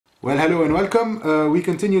Well, hello and welcome. We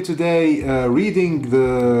continue today reading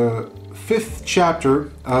the fifth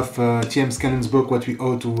chapter of T.M. Scanlon's book, What We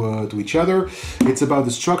Owe to Each Other. It's about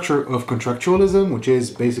the structure of contractualism, which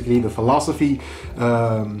is basically the philosophy,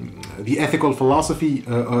 the ethical philosophy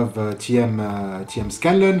of T.M.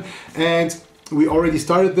 Scanlon. And we already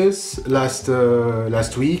started this last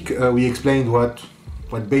week. We explained what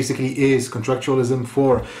basically is contractualism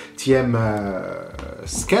for T.M.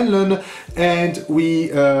 Scanlon, and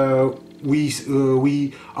we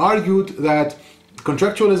argued that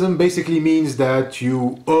contractualism basically means that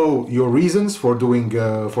you owe your reasons for doing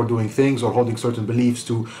things or holding certain beliefs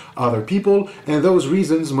to other people, and those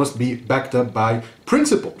reasons must be backed up by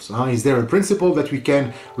principles. Is there a principle that we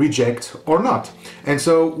can reject or not? And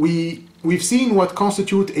so we've seen what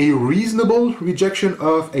constitutes a reasonable rejection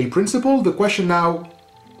of a principle. The question now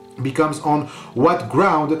becomes on what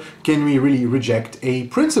ground can we really reject a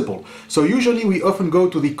principle. So usually we often go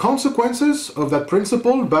to the consequences of that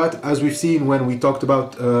principle, but as we've seen when we talked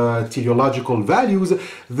about teleological values,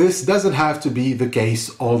 this doesn't have to be the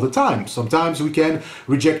case all the time. Sometimes we can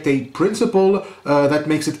reject a principle that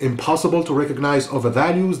makes it impossible to recognize other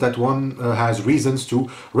values that one has reasons to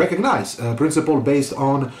recognize. A principle based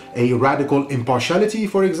on a radical impartiality,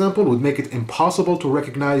 for example, would make it impossible to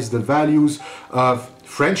recognize the values of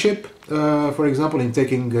friendship, for example, in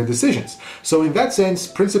taking decisions. So in that sense,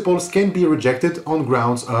 principles can be rejected on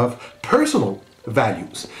grounds of personal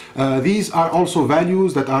values. These are also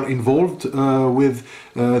values that are involved with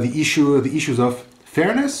the issues of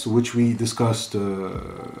fairness, which we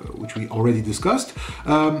already discussed.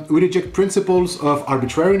 We reject principles of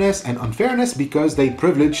arbitrariness and unfairness because they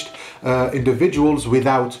privileged individuals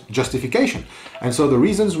without justification. And so the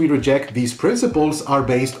reasons we reject these principles are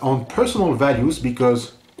based on personal values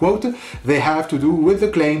because, quote, they have to do with the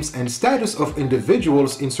claims and status of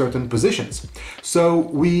individuals in certain positions. So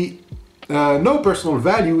we know personal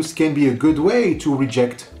values can be a good way to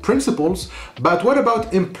reject principles, but what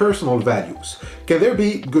about impersonal values? Can there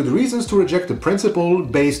be good reasons to reject a principle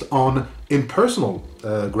based on impersonal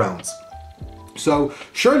grounds? So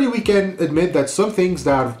surely we can admit that some things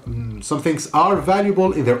are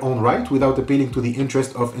valuable in their own right without appealing to the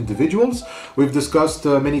interest of individuals. We've discussed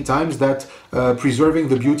many times that preserving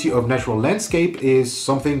the beauty of natural landscape is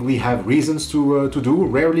something we have reasons to do,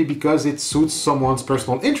 rarely because it suits someone's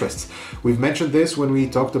personal interests. We've mentioned this when we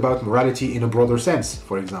talked about morality in a broader sense,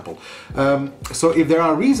 for example. So if there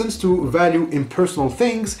are reasons to value impersonal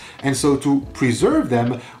things and so to preserve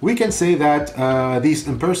them, we can say that these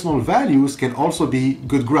impersonal values can also be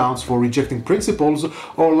good grounds for rejecting principles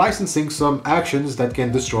or licensing some actions that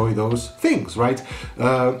can destroy those things, right?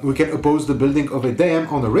 We can oppose the building of a dam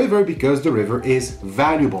on a river because the river is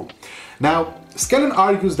valuable. Now, Scanlon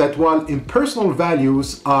argues that while impersonal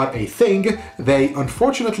values are a thing, they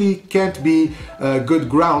unfortunately can't be good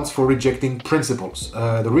grounds for rejecting principles.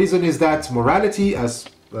 The reason is that morality, as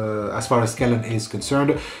far as Scanlon is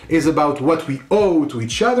concerned, is about what we owe to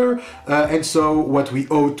each other, and so what we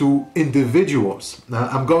owe to individuals.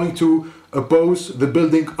 I'm going to oppose the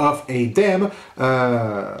building of a dam.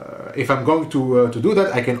 If I'm going to do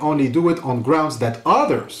that, I can only do it on grounds that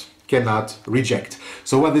others cannot reject.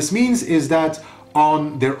 So what this means is that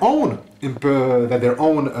on their own,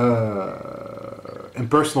 impersonal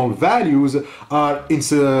values are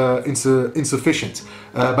insufficient.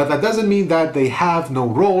 But that doesn't mean that they have no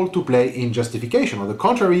role to play in justification. On the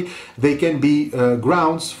contrary, they can be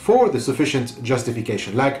grounds for the sufficient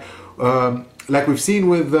justification. Like we've seen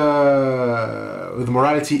with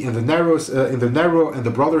morality in the narrow and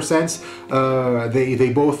the broader sense,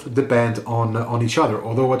 they both depend on each other.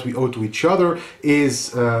 Although what we owe to each other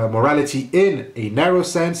is morality in a narrow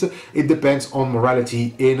sense, it depends on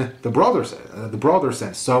morality in the broader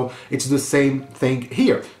sense. So it's the same thing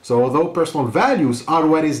here. So although personal values are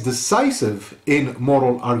what is decisive in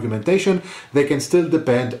moral argumentation, they can still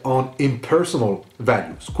depend on impersonal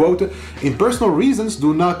values. Quote, impersonal reasons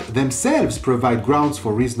do not themselves provide grounds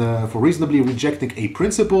for reasonably rejecting a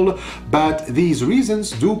principle, but these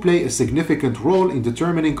reasons do play a significant role in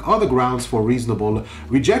determining other grounds for reasonable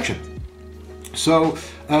rejection. So,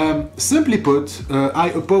 simply put, I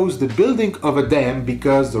oppose the building of a dam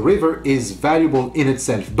because the river is valuable in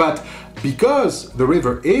itself. But because the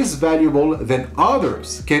river is valuable, then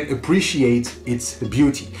others can appreciate its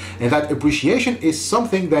beauty. And that appreciation is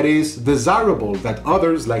something that is desirable, that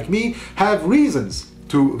others like me have reasons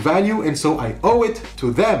to value, and so I owe it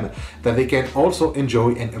to them that they can also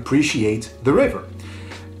enjoy and appreciate the river.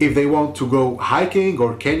 if they want to go hiking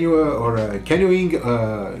or canoeing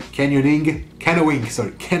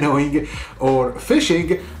or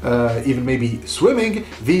fishing, even maybe swimming,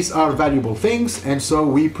 these are valuable things, and so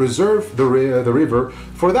we preserve the river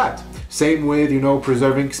for that. Same with,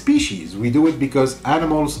 preserving species. We do it because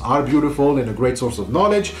animals are beautiful and a great source of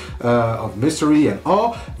knowledge, of mystery and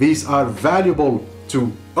awe. These are valuable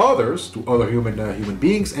to others, to other human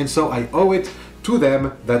beings, and so I owe it to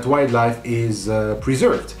them that wildlife is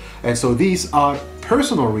preserved. And so these are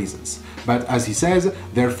personal reasons. But as he says,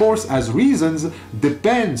 their force as reasons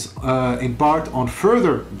depends in part on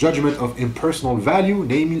further judgment of impersonal value,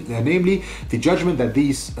 namely the judgment that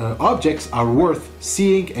these objects are worth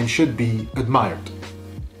seeing and should be admired.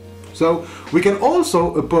 So we can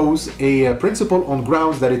also oppose a principle on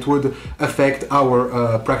grounds that it would affect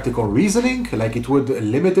our practical reasoning, like it would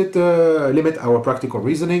limit our practical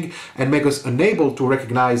reasoning and make us unable to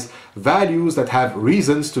recognize values that have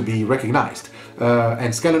reasons to be recognized.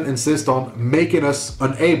 And Scanlon insists on making us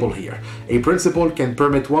unable here. A principle can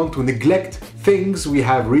permit one to neglect things we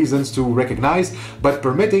have reasons to recognize, but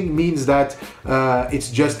permitting means that it's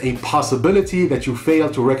just a possibility that you fail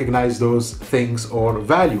to recognize those things or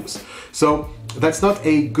values. So that's not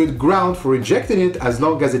a good ground for rejecting it, as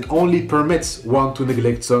long as it only permits one to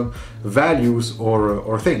neglect some values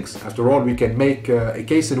or things. After all, we can make a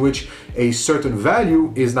case in which a certain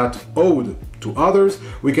value is not owed to others.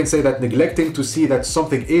 We can say that neglecting to see that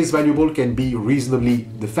something is valuable can be reasonably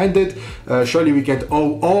defended. Surely we can't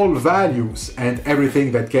owe all values and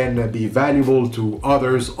everything that can be valuable to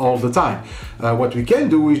others all the time. What we can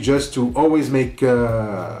do is just to always make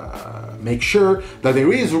sure that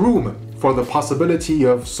there is room for the possibility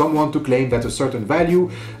of someone to claim that a certain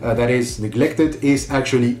value that is neglected is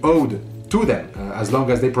actually owed to them, as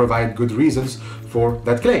long as they provide good reasons for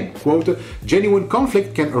that claim. Quote, genuine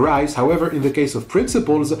conflict can arise, however, in the case of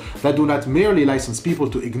principles that do not merely license people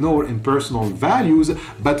to ignore impersonal values,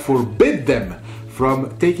 but forbid them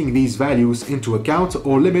from taking these values into account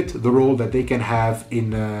or limit the role that they can have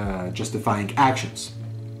in justifying actions.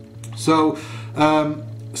 So,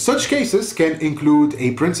 such cases can include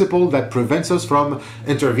a principle that prevents us from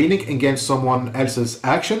intervening against someone else's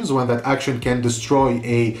actions when that action can destroy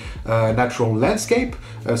a natural landscape.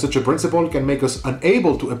 Such a principle can make us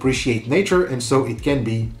unable to appreciate nature, and so it can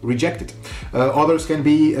be rejected. Others can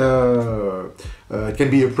be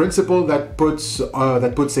a principle that puts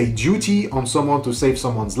a duty on someone to save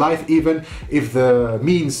someone's life, even if the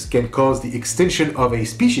means can cause the extinction of a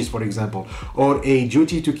species, for example, or a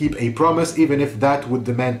duty to keep a promise, even if that would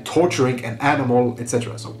demand torturing an animal,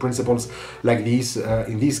 etc. So principles like these,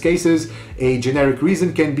 in these cases, a generic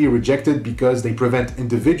reason can be rejected because they prevent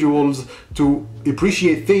individuals to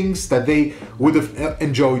appreciate things that they would have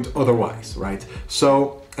enjoyed otherwise, right?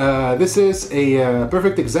 So this is a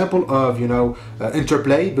perfect example of,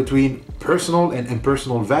 interplay between personal and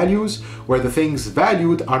impersonal values, where the things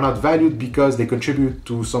valued are not valued because they contribute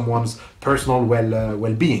to someone's personal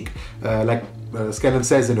well-being. Like Scanlon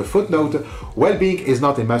says in a footnote, well-being is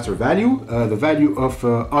not a master value. The value of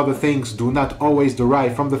other things do not always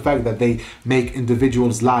derive from the fact that they make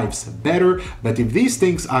individuals' lives better, but if these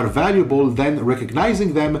things are valuable, then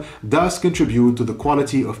recognizing them does contribute to the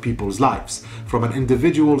quality of people's lives. From an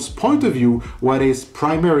individual's point of view, what is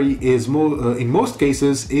primary is in most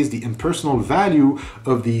cases is the impersonal value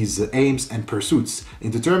of these aims and pursuits.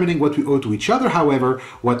 In determining what we owe to each other, however,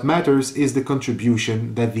 what matters is the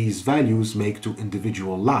contribution that these values make to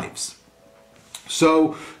individual lives.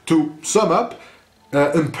 So, to sum up,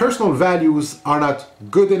 impersonal values are not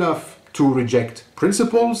good enough to reject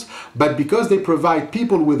principles, but because they provide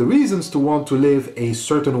people with reasons to want to live a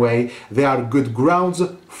certain way, they are good grounds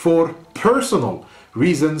for personal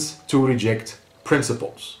reasons to reject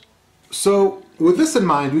principles. So, with this in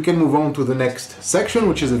mind, we can move on to the next section,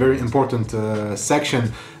 which is a very important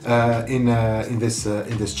section in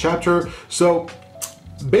this chapter. So,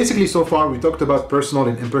 basically, so far we talked about personal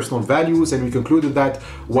and impersonal values, and we concluded that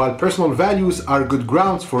while personal values are good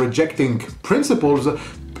grounds for rejecting principles,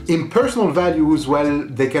 impersonal values, well,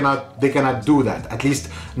 they cannot do that, at least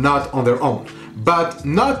not on their own. But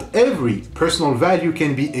not every personal value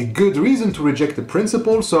can be a good reason to reject a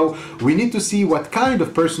principle, so we need to see what kind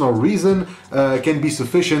of personal reason can be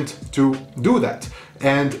sufficient to do that.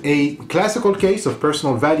 And a classical case of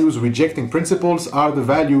personal values rejecting principles are the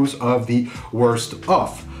values of the worst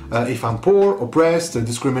off. If I'm poor, oppressed,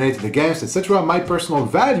 discriminated against, etc., my personal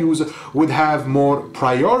values would have more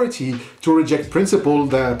priority to reject principles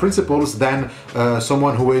than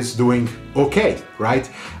someone who is doing okay, right?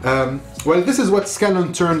 Well, this is what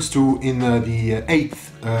Scanlon turns to in the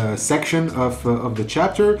 8th section of the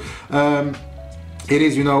chapter. it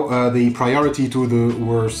is, the priority to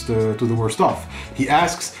the worst off. He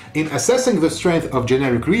asks, in assessing the strength of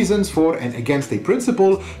generic reasons for and against a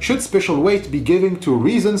principle, should special weight be given to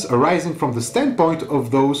reasons arising from the standpoint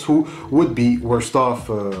of those who would be worst off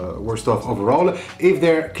overall if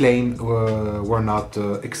their claim were not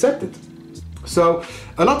accepted? So,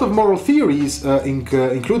 a lot of moral theories,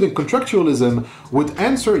 including contractualism, would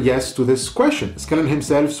answer yes to this question. Scanlon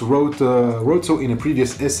himself wrote so in a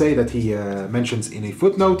previous essay that he mentions in a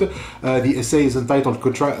footnote. The essay is entitled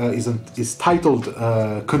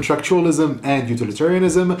Contractualism and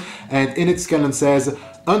Utilitarianism, and in it Scanlon says,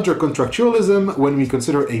 under contractualism, when we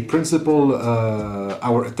consider a principle,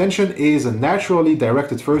 our attention is naturally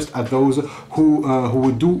directed first at those who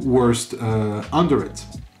would do worst under it.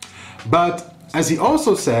 But as he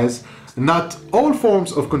also says, not all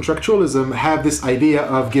forms of contractualism have this idea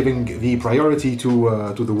of giving the priority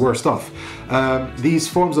to the worst off. These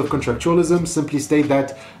forms of contractualism simply state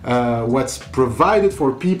that what's provided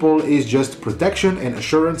for people is just protection and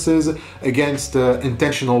assurances against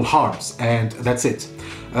intentional harms, and that's it.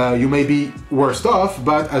 You may be worst off,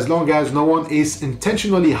 but as long as no one is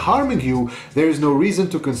intentionally harming you, there is no reason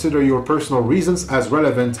to consider your personal reasons as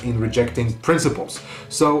relevant in rejecting principles.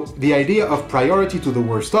 So the idea of priority to the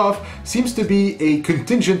worst off seems to be a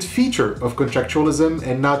contingent feature of contractualism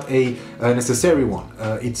and not a necessary one.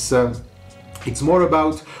 It's more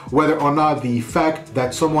about whether or not the fact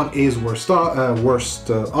that someone is worst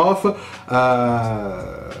off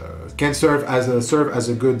can serve as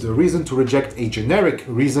a good reason to reject a generic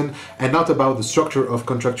reason, and not about the structure of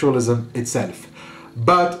contractualism itself.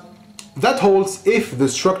 But that holds if the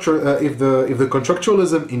structure, if the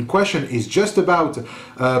contractualism in question is just about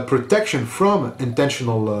protection from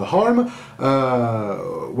intentional harm,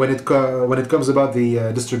 when it comes about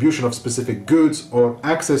the distribution of specific goods or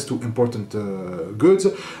access to important goods,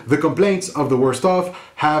 the complaints of the worst off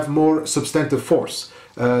have more substantive force.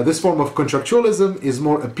 This form of contractualism is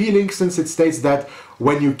more appealing since it states that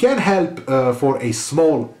when you can help for a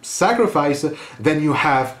small sacrifice, then you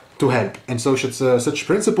have to help. And so such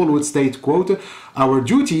principle would state, quote, our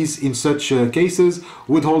duties in such cases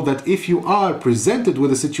would hold that if you are presented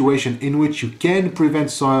with a situation in which you can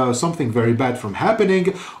prevent something very bad from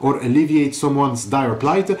happening or alleviate someone's dire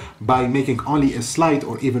plight by making only a slight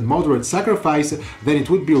or even moderate sacrifice, then it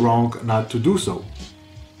would be wrong not to do so.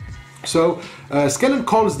 So, Scanlon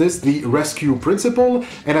calls this the rescue principle,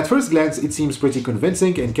 and at first glance it seems pretty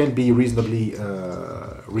convincing and can be reasonably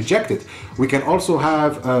rejected. We can also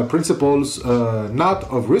have principles not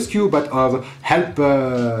of rescue but of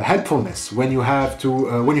helpfulness. When you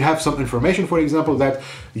have some information, for example, that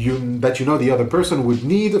you know the other person would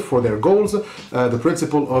need for their goals, the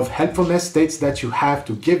principle of helpfulness states that you have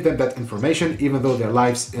to give them that information even though their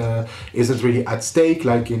lives isn't really at stake,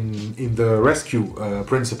 like in the rescue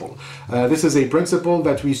principle. This is a principle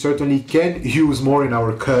that we certainly can use more in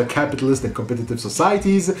our capitalist and competitive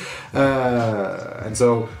societies, and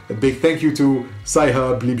so a big thank you to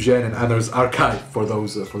Sci-Hub, LibGen, and Anna's archive for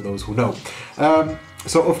those who know.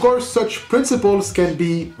 So of course such principles cannot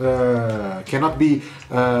be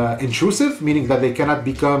intrusive, meaning that they cannot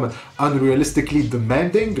become unrealistically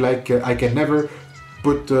demanding, like I can never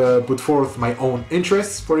put forth my own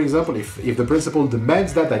interests, for example. If the principle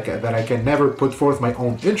demands that I can never put forth my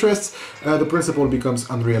own interests, the principle becomes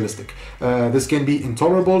unrealistic. This can be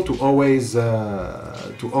intolerable to always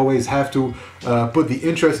have to put the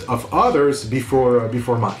interest of others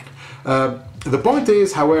before mine. The point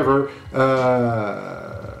is, however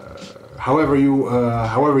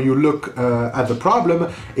you look at the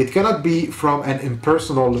problem, it cannot be from an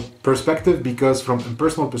impersonal perspective, because from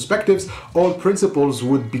impersonal perspectives, all principles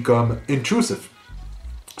would become intrusive.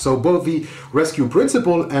 So both the rescue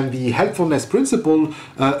principle and the helpfulness principle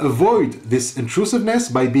avoid this intrusiveness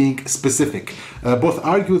by being specific. Both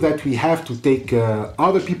argue that we have to take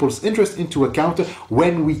other people's interest into account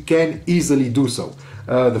when we can easily do so.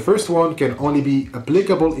 The first one can only be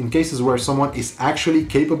applicable in cases where someone is actually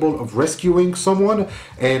capable of rescuing someone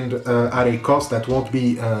and at a cost that won't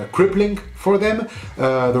be crippling for them.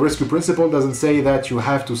 The rescue principle doesn't say that you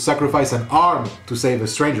have to sacrifice an arm to save a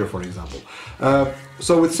stranger, for example.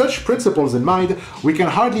 So with such principles in mind, we can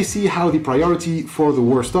hardly see how the priority for the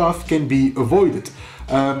worst off can be avoided.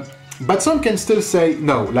 But some can still say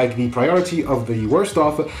no, like the priority of the worst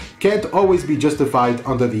off can't always be justified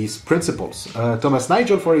under these principles. Thomas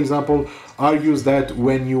Nigel, for example, argues that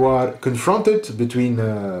when you are confronted between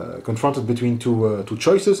two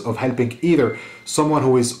choices of helping either someone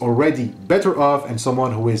who is already better off and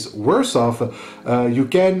someone who is worse off, you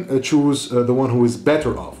can choose the one who is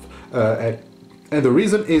better off. And the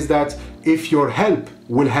reason is that if your help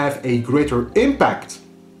will have a greater impact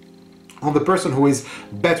on the person who is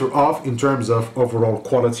better off in terms of overall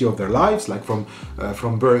quality of their lives, like from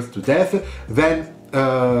birth to death, then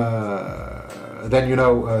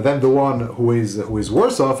then the one who is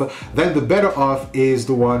worse off, then the better off is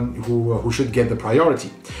the one who should get the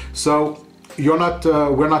priority. So we're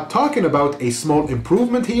not talking about a small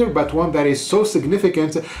improvement here, but one that is so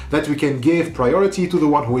significant that we can give priority to the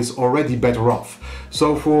one who is already better off.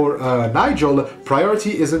 So for Nigel,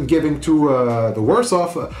 priority isn't given to the worse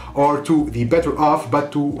off or to the better off,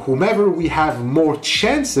 but to whomever we have more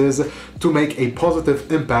chances to make a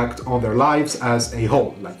positive impact on their lives as a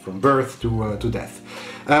whole, like from birth to death.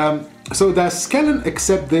 So does Scanlon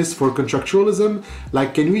accept this for contractualism?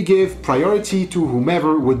 Like, can we give priority to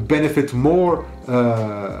whomever would benefit more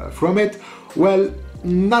from it? Well,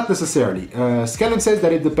 not necessarily. Scanlon says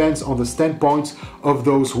that it depends on the standpoint of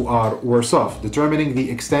those who are worse off. Determining the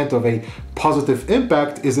extent of a positive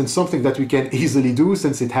impact isn't something that we can easily do,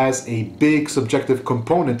 since it has a big subjective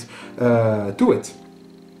component to it.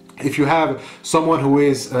 If you have someone who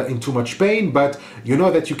is in too much pain, but you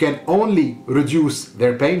know that you can only reduce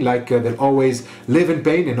their pain, like they'll always live in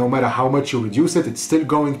pain, and no matter how much you reduce it, it's still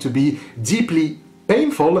going to be deeply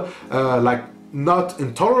painful, like not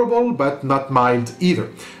intolerable, but not mild either.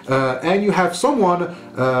 And you have someone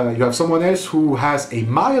else who has a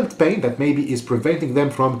mild pain that maybe is preventing them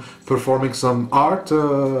from performing some art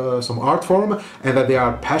form, and that they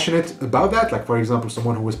are passionate about that. Like, for example,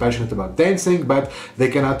 someone who is passionate about dancing, but they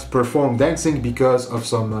cannot perform dancing because of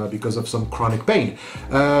some chronic pain.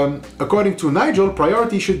 According to Nigel,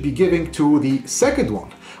 priority should be given to the second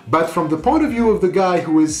one. But from the point of view of the guy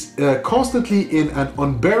who is constantly in an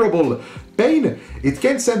unbearable pain, it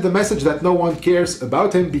can send the message that no one cares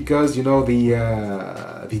about him, because, you know, the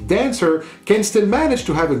dancer can still manage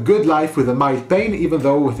to have a good life with a mild pain, even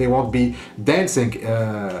though they won't be dancing.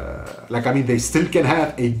 They still can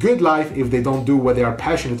have a good life if they don't do what they are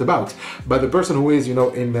passionate about. But the person who is, you know,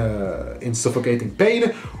 in suffocating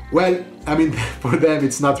pain, well, I mean, for them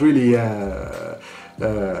it's not really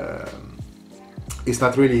it's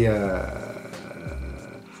not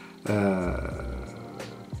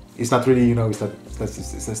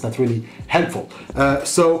really helpful.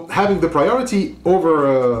 So having the priority over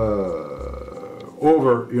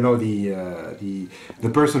you know the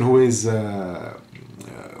person who is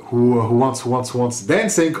who wants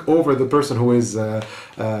dancing over the person who's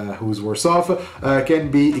worse off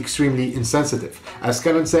can be extremely insensitive. As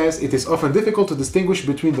Scanlon says, it is often difficult to distinguish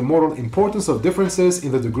between the moral importance of differences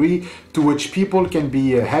in the degree to which people can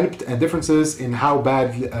be helped, and differences in how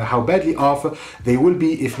badly off they will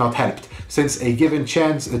be if not helped, since a given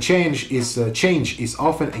change is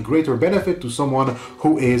often a greater benefit to someone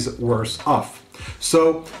who is worse off.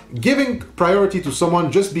 So giving priority to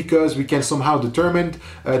someone just because we can somehow determine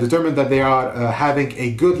that they are having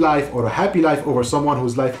a good life or a happy life over someone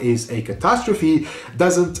whose life is a catastrophe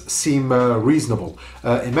doesn't seem reasonable.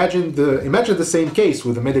 Imagine the same case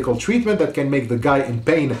with a medical treatment that can make the guy in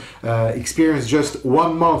pain experience just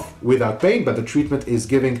 1 month without pain, but the treatment is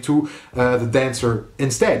given to the dancer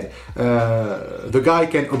instead. The guy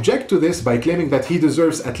can object to this by claiming that he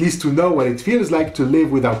deserves at least to know what it feels like to live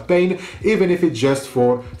without pain, even if it's just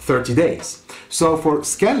for 30 days. So for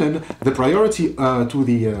Scanlon, the priority to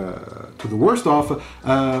the worst off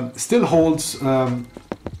still holds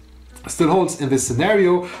in this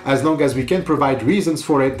scenario, as long as we can provide reasons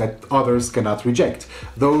for it that others cannot reject.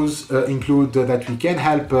 Those include that we can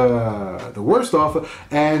help the worst off,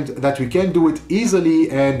 and that we can do it easily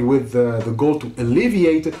and with the goal to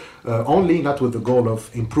alleviate only, not with the goal of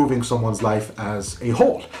improving someone's life as a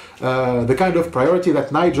whole. The kind of priority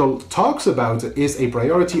that Nigel talks about is a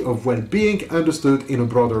priority of well-being understood in a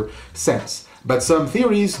broader sense. But some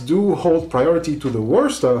theories do hold priority to the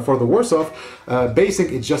worst for the worse off,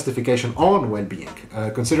 basing its justification on well-being.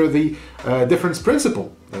 Consider the difference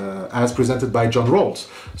principle as presented by John Rawls.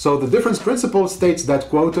 So the difference principle states that,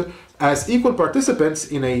 quote, as equal participants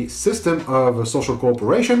in a system of social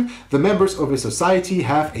cooperation, the members of a society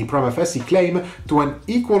have a prima facie claim to an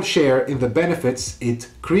equal share in the benefits it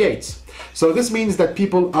creates. So this means that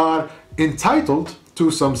people are entitled to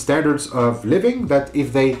some standards of living, that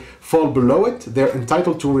if they fall below it, they're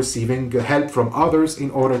entitled to receiving help from others in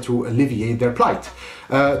order to alleviate their plight.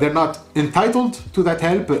 They're not entitled to that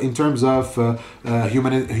help in terms of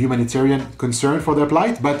humanitarian concern for their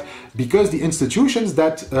plight, but because the institutions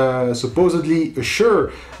that supposedly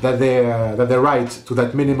assure that their right to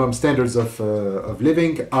that minimum standards of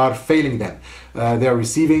living are failing them. They are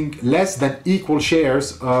receiving less than equal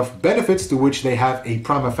shares of benefits to which they have a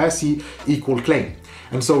prima facie equal claim.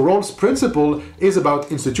 And so Rawls' principle is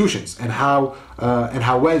about institutions and how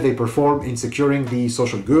well they perform in securing the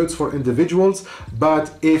social goods for individuals.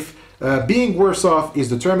 But if being worse off is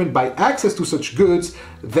determined by access to such goods,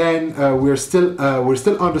 then we're still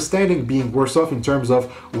understanding being worse off in terms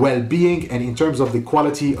of well-being and in terms of the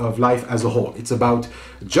quality of life as a whole. It's about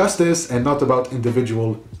justice and not about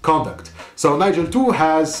individual conduct. So Nigel too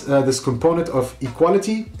has this component of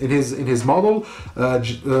equality in his model.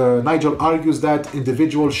 Nigel argues that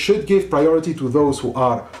individuals should give priority to those who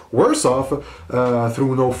are worse off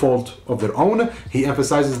through no fault of their own. He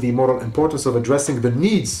emphasizes the moral importance of addressing the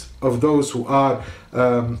needs of those who are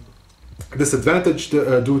disadvantaged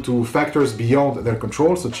due to factors beyond their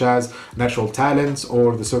control, such as natural talents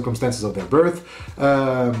or the circumstances of their birth.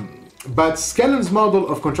 But Scanlon's model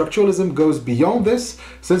of contractualism goes beyond this,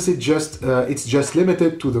 since it's just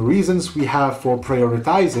limited to the reasons we have for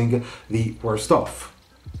prioritizing the worst off.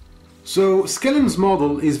 So Scanlon's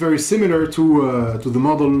model is very similar to the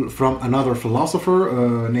model from another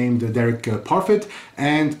philosopher named Derek Parfit,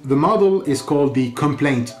 and the model is called the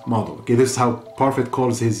complaint model. Okay, this is how Parfit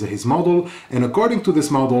calls his model, and according to this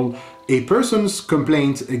model, a person's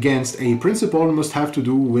complaint against a principle must have to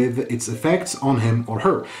do with its effects on him or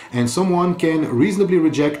her, and someone can reasonably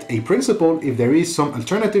reject a principle if there is some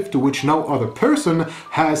alternative to which no other person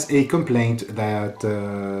has a complaint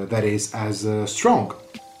that is as strong.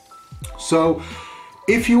 So,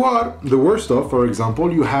 if you are the worst off, for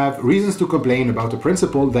example, you have reasons to complain about a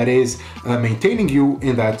principle that is maintaining you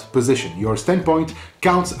in that position. Your standpoint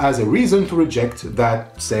counts as a reason to reject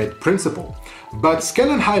that said principle. But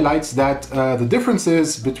Scanlon highlights that the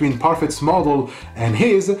differences between Parfit's model and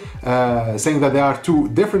his, saying that there are two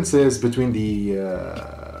differences between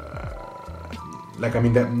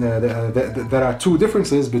there are two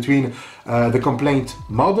differences between the complaint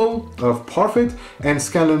model of Parfit and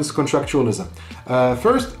Scanlon's contractualism.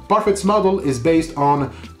 First, Parfit's model is based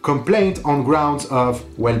on complaint on grounds of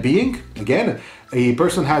well-being. Again, a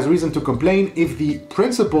person has reason to complain if the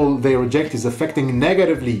principle they reject is affecting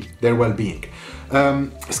negatively their well-being.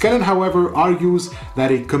 Scanlon, however, argues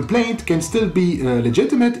that a complaint can still be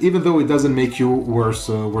legitimate even though it doesn't make you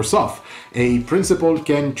worse off. A principle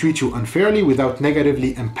can treat you unfairly without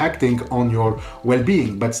negatively impacting on your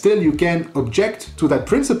well-being, but still you can object to that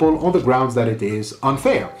principle on the grounds that it is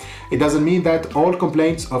unfair. It doesn't mean that all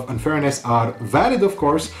complaints of unfairness are valid, of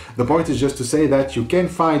course. The point is just to say that you can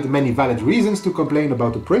find many valid reasons to complain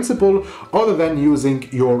about a principle other than using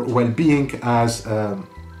your well-being as a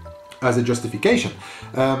justification.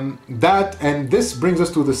 And this brings us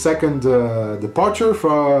to the second departure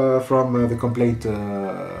from the complaint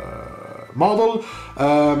model,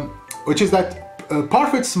 which is that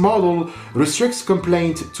Parfit's model restricts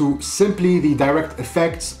complaint to simply the direct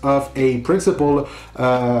effects of a principle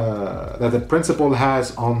that the principle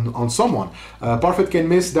has on someone. Parfit can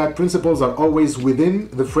miss that principles are always within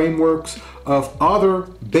the frameworks of other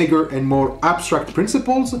bigger and more abstract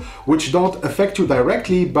principles which don't affect you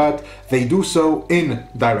directly, but they do so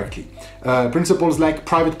indirectly. Principles like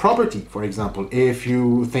private property, for example, if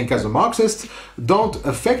you think as a Marxist, don't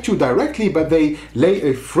affect you directly, but they lay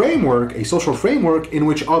a framework, a social framework, in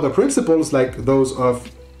which other principles like those of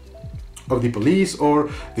the police or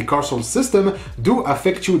the carceral system do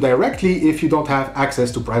affect you directly if you don't have access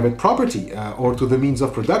to private property or to the means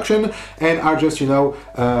of production, and are just, and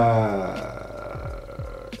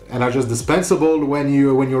are just dispensable when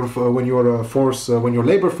your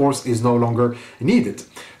labor force is no longer needed.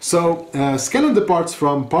 So Scanlon departs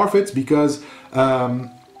from Parfit because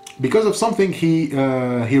of something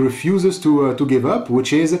he refuses to give up,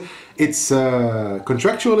 which is its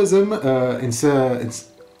contractualism.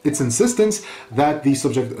 Its insistence that the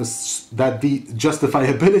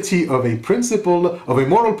justifiability of a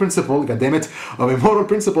moral principle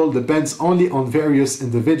depends only on various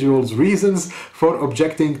individuals' reasons for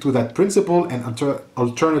objecting to that principle and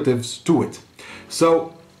alternatives to it.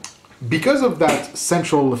 So, because of that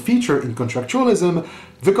central feature in contractualism,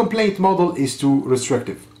 the complaint model is too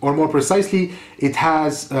restrictive. Or more precisely, it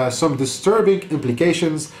has some disturbing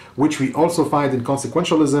implications which we also find in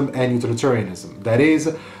consequentialism and utilitarianism. That is,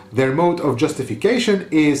 their mode of justification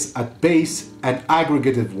is at base an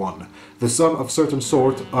aggregative one. The sum of certain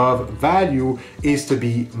sort of value is to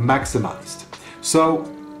be maximized. So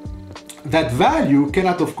that value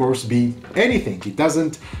cannot, of course, be anything. It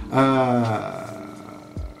doesn't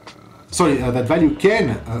that value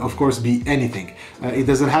can, of course, be anything. It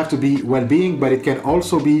doesn't have to be well-being, but it can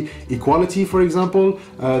also be equality, for example.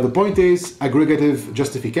 The point is, aggregative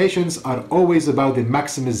justifications are always about the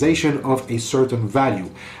maximization of a certain value.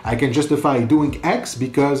 I can justify doing X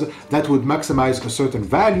because that would maximize a certain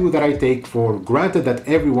value that I take for granted that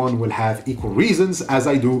everyone will have equal reasons as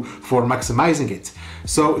I do for maximizing it.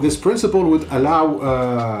 So this principle would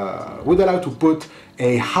allow to put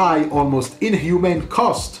a high, almost inhumane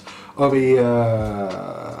cost of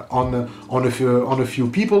on a few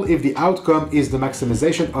people if the outcome is the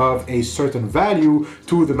maximization of a certain value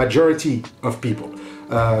to the majority of people.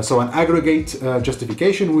 So an aggregate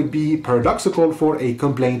justification would be paradoxical for a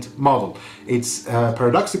complaint model. It's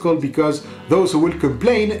paradoxical because those who will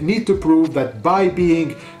complain need to prove that by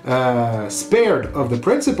being spared of the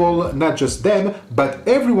principle, not just them, but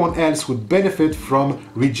everyone else would benefit from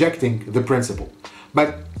rejecting the principle.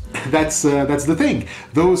 But that's the thing.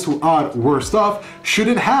 Those who are worst off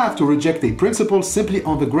shouldn't have to reject a principle simply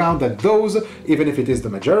on the ground that those, even if it is the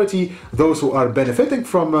majority, those who are benefiting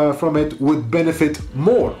from it would benefit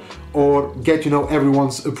more or get,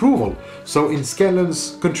 everyone's approval. So in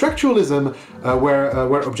Scanlon's contractualism, where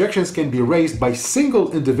objections can be raised by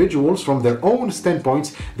single individuals from their own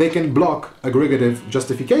standpoints, they can block aggregative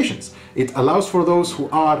justifications. It allows for those who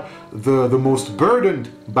are the most burdened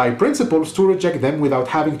by principles to reject them without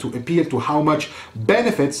having to appeal to how much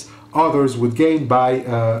benefits others would gain by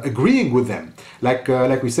agreeing with them. Like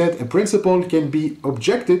we said, a principle can be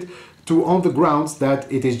objected to on the grounds that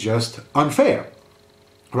it is just unfair.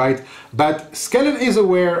 Right, but Scanlon is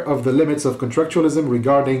aware of the limits of contractualism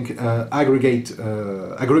regarding aggregative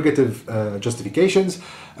justifications.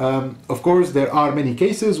 Of course, there are many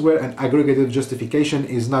cases where an aggregative justification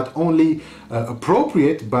is not only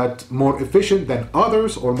appropriate but more efficient than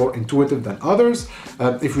others or more intuitive than others.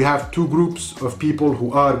 If we have two groups of people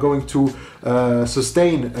who are going to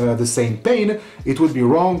sustain the same pain, it would be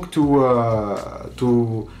wrong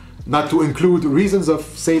not to include reasons of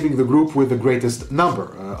saving the group with the greatest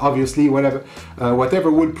number. Obviously,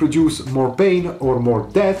 whatever will produce more pain or more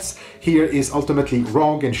deaths here is ultimately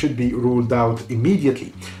wrong and should be ruled out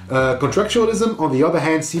immediately. Contractualism, on the other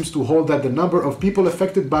hand, seems to hold that the number of people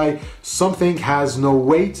affected by something has no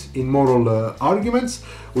weight in moral arguments,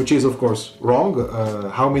 which is of course wrong.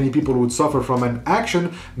 How many people would suffer from an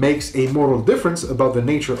action makes a moral difference about the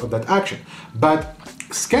nature of that action. But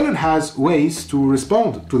Scanlon has ways to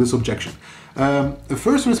respond to this objection. The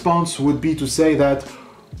first response would be to say that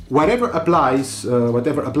whatever applies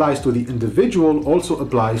to the individual also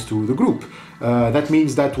applies to the group. That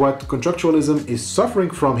means that what contractualism is suffering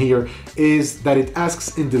from here is that it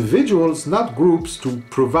asks individuals, not groups, to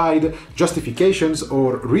provide justifications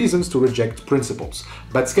or reasons to reject principles.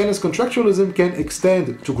 But Scanlon's contractualism can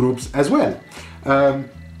extend to groups as well.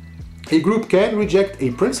 A group can reject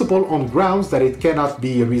a principle on grounds that it cannot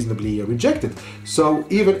be reasonably rejected. So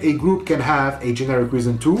even a group can have a generic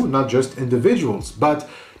reason too, not just individuals. But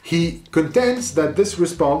he contends that this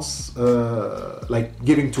response, like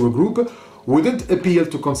giving to a group, wouldn't appeal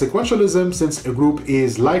to consequentialism since a group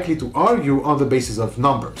is likely to argue on the basis of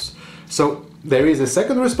numbers. So there is a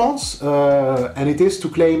second response, and it is to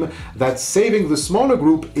claim that saving the smaller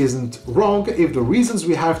group isn't wrong if the reasons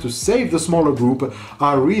we have to save the smaller group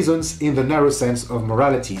are reasons in the narrow sense of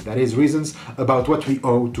morality, that is, reasons about what we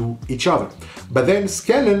owe to each other. But then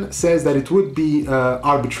Scanlon says that it would be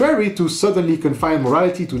arbitrary to suddenly confine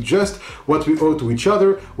morality to just what we owe to each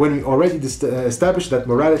other when we already established that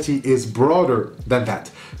morality is broader than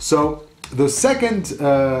that. So the second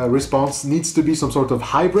response needs to be some sort of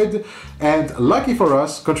hybrid, and lucky for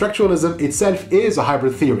us, contractualism itself is a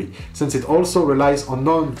hybrid theory, since it also relies on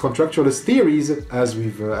non-contractualist theories, as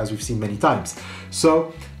we've seen many times.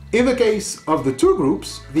 So, in the case of the two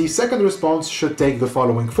groups, the second response should take the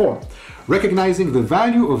following form. Recognizing the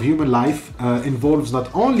value of human life involves not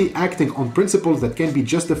only acting on principles that can be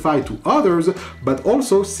justified to others, but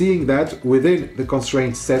also seeing that within the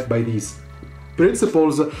constraints set by these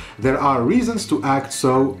principles, there are reasons to act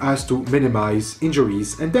so as to minimize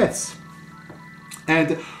injuries and deaths.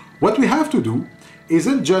 And what we have to do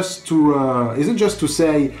isn't just to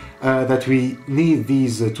say that we need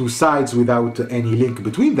these two sides without any link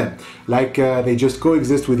between them, like they just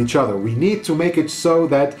coexist with each other. We need to make it so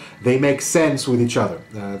that they make sense with each other.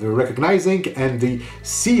 The recognizing and the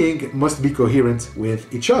seeing must be coherent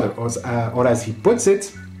with each other, or as he puts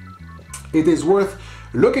it, it is worth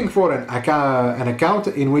looking for an account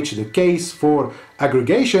in which the case for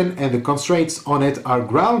aggregation and the constraints on it are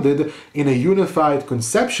grounded in a unified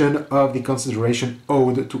conception of the consideration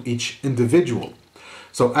owed to each individual.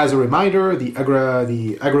 So as a reminder, the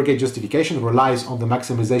aggregate justification relies on the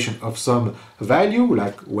maximization of some value,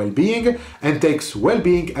 like well-being, and takes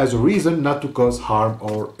well-being as a reason not to cause harm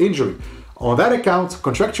or injury. On that account,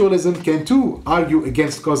 contractualism can too argue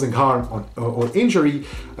against causing harm or injury,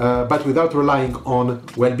 but without relying on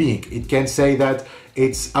well-being. It can say that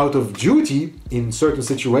it's out of duty in certain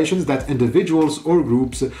situations that individuals or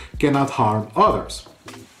groups cannot harm others.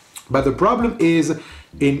 But the problem is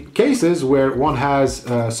in cases where one has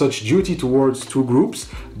such duty towards two groups,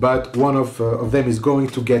 but one of them is going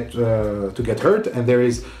to get hurt, and there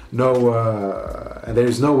is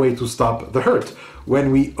no way to stop the hurt.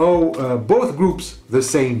 When we owe both groups the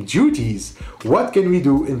same duties, what can we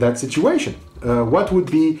do in that situation? What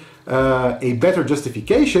would be a better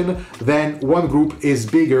justification than one group is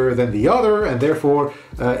bigger than the other, and therefore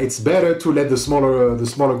it's better to let the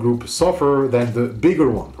smaller group suffer than the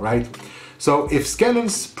bigger one, right? So if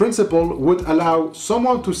Scanlon's principle would allow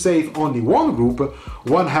someone to save only one group,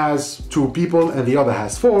 one has two people and the other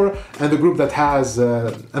has four, and the group that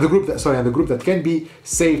can be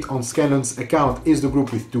saved on Scanlon's account is the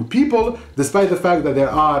group with two people, despite the fact that there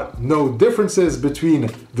are no differences between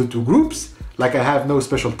the two groups. Like I have no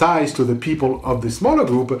special ties to the people of the smaller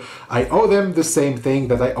group, I owe them the same thing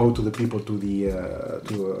that I owe to the people to the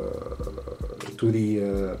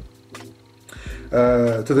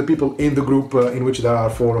people in the group in which there are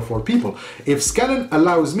four people. If Scanlon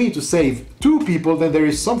allows me to save two people, then there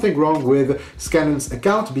is something wrong with Scanlon's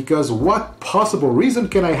account, because what possible reason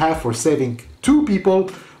can I have for saving two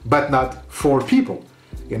people but not four people?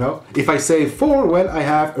 You know, if I save four, well, I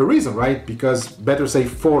have a reason, right? Because better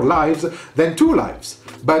save 4 lives than 2 lives.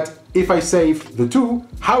 But if I save the 2,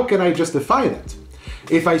 how can I justify that?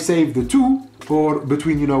 If I save the 2, or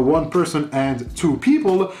between, one person and 2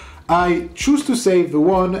 people, I choose to save the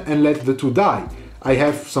 1 and let the 2 die. I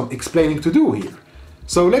have some explaining to do here.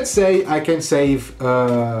 So let's say I can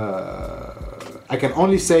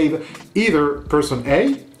only save either person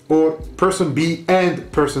A or person B and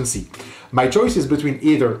person C. My choice is between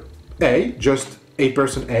either A, just a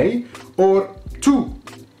person A, or two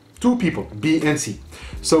people, B and C.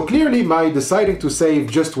 So clearly by deciding to save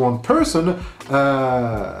just one person,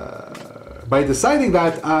 by deciding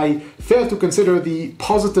that, I fail to consider the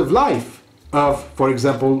positive life of, for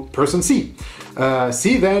example, person C.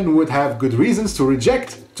 C then would have good reasons to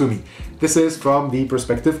reject to me. This is from the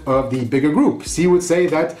perspective of the bigger group. C would say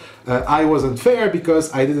that I wasn't fair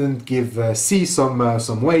because I didn't give C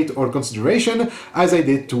some weight or consideration as I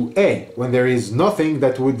did to A, when there is nothing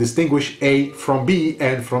that would distinguish A from B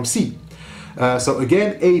and from C. So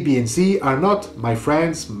again, A, B, and C are not my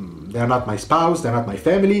friends, they're not my spouse, they're not my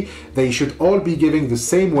family. They should all be giving the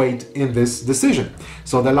same weight in this decision.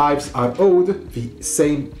 So their lives are owed the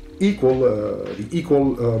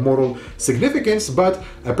equal moral significance, but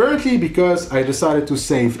apparently because I decided to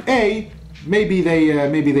save A, maybe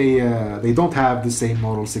they don't have the same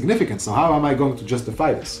moral significance. So how am I going to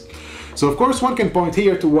justify this? So of course one can point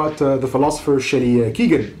here to what the philosopher Shelley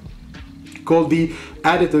Keegan called the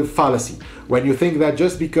additive fallacy, when you think that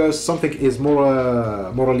just because something is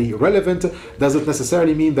morally relevant doesn't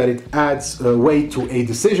necessarily mean that it adds weight to a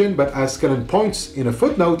decision. But as Scanlon points in a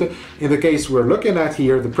footnote, in the case we're looking at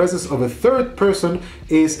here, the presence of a third person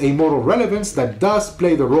is a moral relevance that does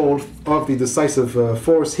play the role of the decisive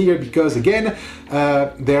force here, because again,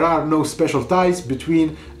 there are no special ties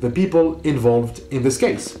between the people involved in this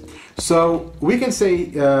case. So we can say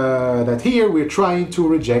that here we're trying to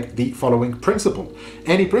reject the following principle.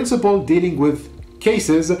 Any principle dealing with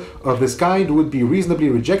cases of this kind would be reasonably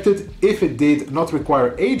rejected if it did not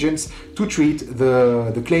require agents to treat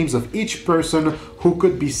the claims of each person who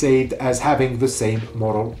could be saved as having the same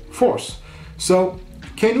moral force. So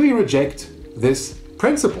can we reject this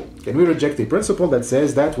principle? Can we reject a principle that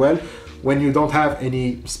says that, well, when you don't have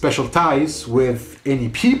any special ties with any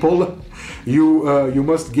people, you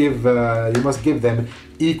must give them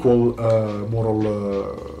equal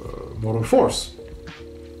moral force?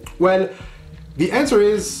 Well, the answer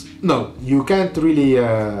is no. You can't really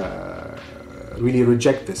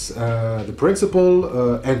reject this. The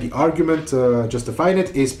principle and the argument justifying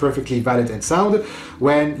it is perfectly valid and sound.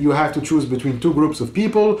 When you have to choose between two groups of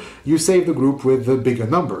people, you save the group with the bigger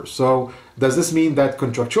number. So does this mean that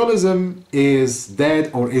contractualism is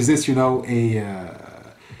dead, or is this, a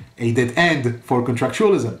dead end for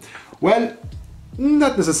contractualism? Well,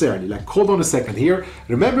 not necessarily. Like, hold on a second here.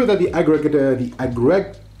 Remember that the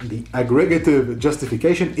aggregative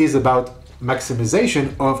justification is about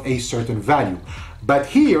maximization of a certain value. But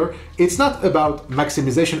here, it's not about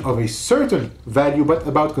maximization of a certain value, but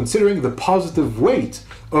about considering the positive weight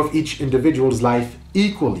of each individual's life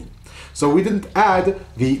equally. So we didn't add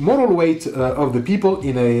the moral weight of the people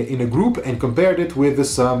in a group and compared it with the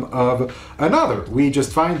sum of another. We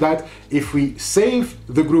just find that if we save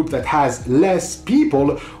the group that has less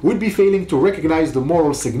people, we'd be failing to recognize the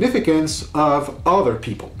moral significance of other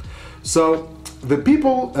people. So the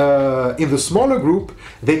people in the smaller group,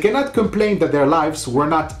 they cannot complain that their lives were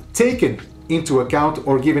not taken into account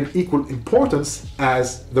or given equal importance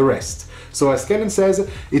as the rest. So as Scanlon says,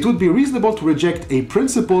 it would be reasonable to reject a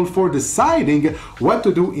principle for deciding what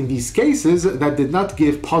to do in these cases that did not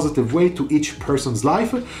give positive weight to each person's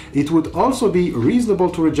life. It would also be reasonable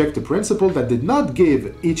to reject a principle that did not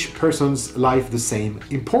give each person's life the same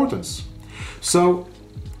importance. So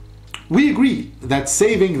we agree that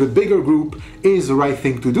saving the bigger group is the right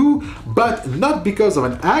thing to do, but not because of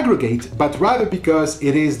an aggregate, but rather because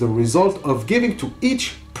it is the result of giving to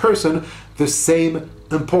each person the same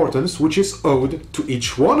importance which is owed to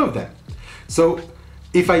each one of them. So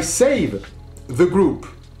if I save the group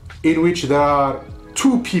in which there are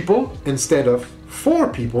 2 people instead of 4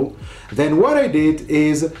 people, then what I did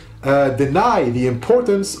is deny the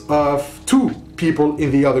importance of 2 people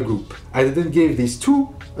in the other group. I didn't give these 2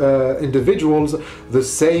 individuals the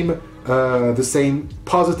same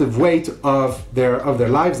positive weight of their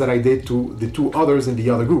lives that I did to the 2 others in the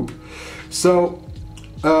other group. So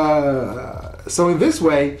in this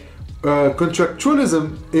way,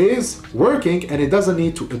 contractualism is working, and it doesn't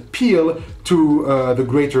need to appeal to the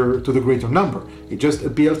greater number. It just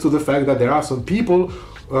appeals to the fact that there are some people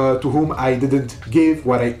to whom I didn't give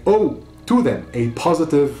what I owe to them, a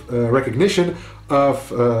positive recognition of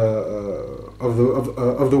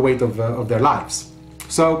the weight of their lives.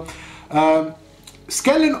 So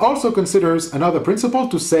Scanlon also considers another principle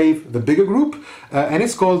to save the bigger group, and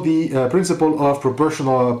it's called the principle of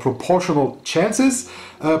proportional chances.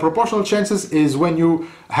 Proportional chances is when you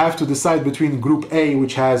have to decide between group A,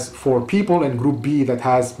 which has 4 people, and group B that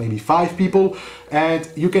has maybe 5 people, and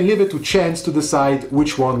you can leave it to chance to decide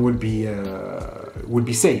which one would be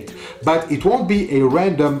saved. But it won't be a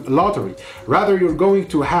random lottery. Rather, you're going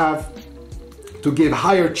to have to give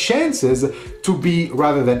higher chances to B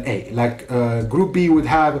rather than A. Like group B would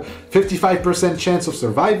have 55% chance of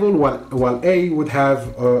survival, while A would have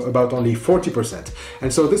about only 40%.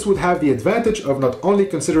 And so this would have the advantage of not only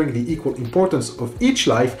considering the equal importance of each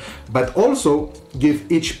life, but also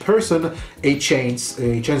give each person a chance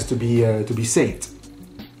to be saved.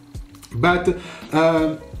 But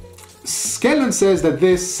Scanlon says that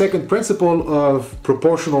this second principle of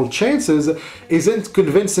proportional chances isn't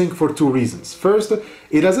convincing for 2 reasons. First,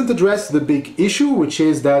 it doesn't address the big issue, which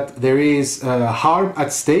is that there is harm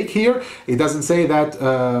at stake here. It doesn't say that.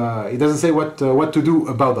 It doesn't say what to do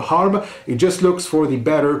about the harm. It just looks for the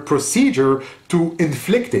better procedure to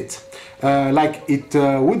inflict it. Like it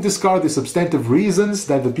would discard the substantive reasons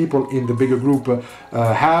that the people in the bigger group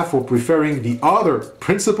have for preferring the other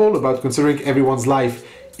principle about considering everyone's life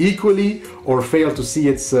equally, or fail to see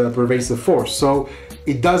its pervasive force. So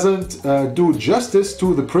it doesn't do justice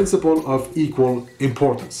to the principle of equal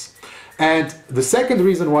importance. And the second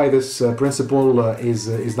reason why this principle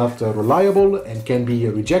is not reliable and can be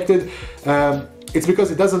rejected, it's because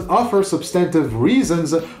it doesn't offer substantive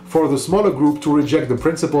reasons for the smaller group to reject the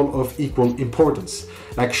principle of equal importance.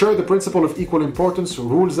 Like, sure, the principle of equal importance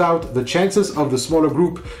rules out the chances of the smaller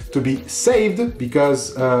group to be saved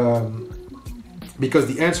because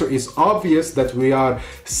the answer is obvious that we are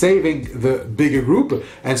saving the bigger group,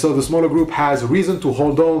 and so the smaller group has reason to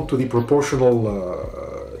hold on to the proportional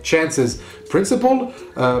chances principle.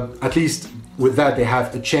 At least with that they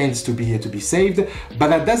have a chance to be saved, but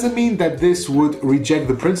that doesn't mean that this would reject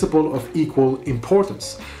the principle of equal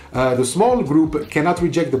importance. The small group cannot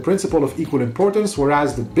reject the principle of equal importance,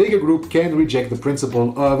 whereas the bigger group can reject the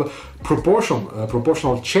principle of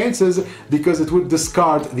proportional chances, because it would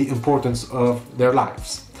discard the importance of their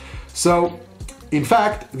lives. So, in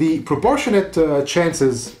fact, the proportionate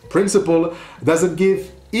chances principle doesn't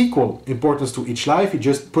give equal importance to each life. It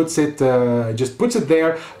just puts it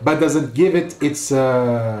there, but doesn't give it its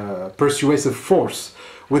persuasive force.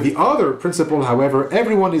 With the other principle, however,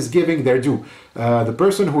 everyone is giving their due. The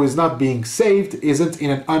person who is not being saved isn't in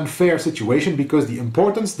an unfair situation because the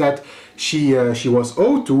importance that she was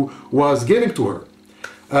owed to was given to her.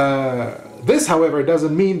 This, however,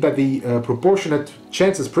 doesn't mean that the proportionate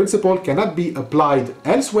chances principle cannot be applied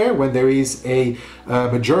elsewhere when there is a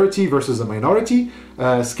majority versus a minority.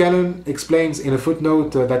 Scanlon explains in a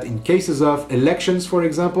footnote that in cases of elections, for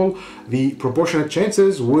example, the proportionate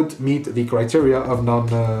chances would meet the criteria of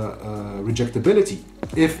non-rejectability.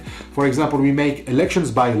 If, for example, we make elections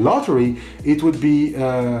by lottery, it would be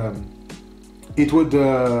it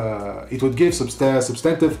would give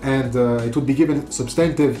substantive and it would be given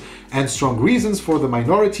substantive and strong reasons for the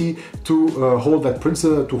minority to hold that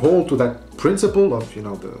to that principle of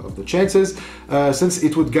of the chances, since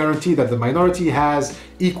it would guarantee that the minority has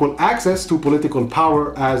equal access to political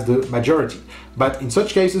power as the majority. But in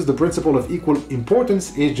such cases, the principle of equal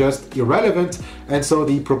importance is just irrelevant, and so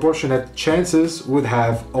the proportionate chances would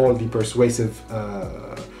have all the persuasive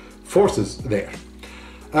forces there.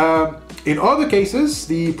 In other cases,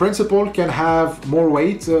 the principle can have more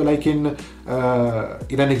weight, like in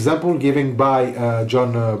an example given by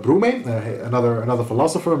John Brume, another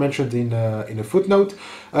philosopher mentioned in a footnote.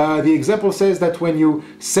 The example says that when you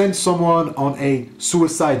send someone on a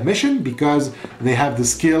suicide mission because they have the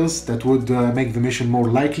skills that would make the mission more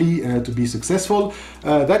likely to be successful,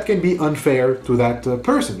 that can be unfair to that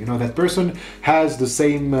person. That person has the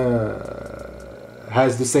same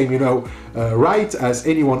right as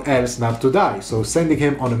anyone else not to die. So sending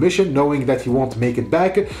him on a mission knowing that he won't make it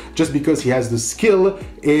back just because he has the skill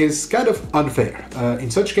is kind of unfair. In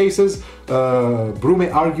such cases, Brume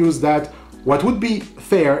argues that what would be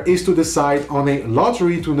fair is to decide on a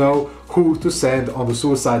lottery to know who to send on the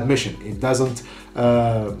suicide mission. It doesn't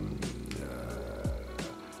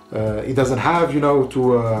have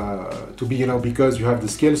to be because you have the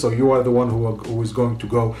skill, so you are the one who is going to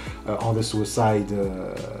go on the suicide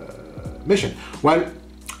mission. Well,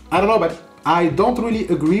 I don't know, but I don't really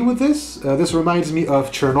agree with this. This reminds me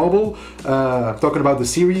of Chernobyl, talking about the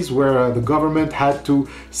series where the government had to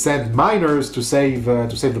send miners to save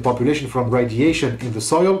the population from radiation in the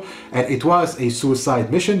soil, and it was a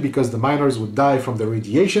suicide mission because the miners would die from the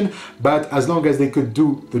radiation. But as long as they could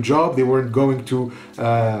do the job, they weren't going to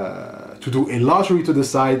do a lottery to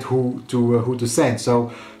decide who to send.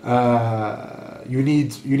 So you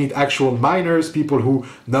need actual miners, people who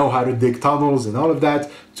know how to dig tunnels and all of that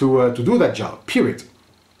to do that job, period.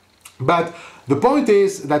 But the point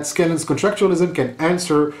is that Scanlon's contractualism can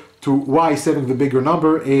answer to why saving the bigger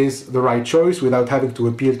number is the right choice without having to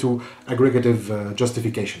appeal to aggregative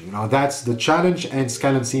justification. That's the challenge, and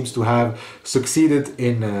Scanlon seems to have succeeded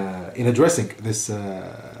in addressing this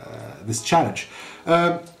challenge.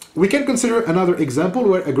 We can consider another example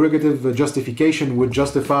where aggregative justification would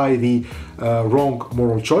justify the wrong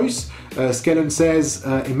moral choice. Scanlon says,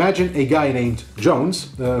 imagine a guy named Jones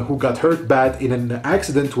who got hurt bad in an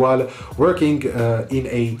accident while working in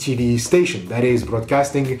a TV station that is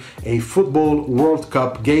broadcasting a football World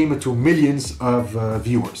Cup game to millions of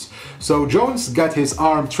viewers. So Jones got his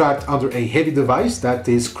arm trapped under a heavy device that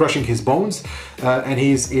is crushing his bones, and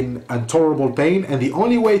he's in intolerable pain, and the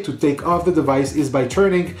only way to take off the device is by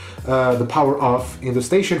turning the power off in the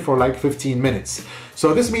station for like 15 minutes.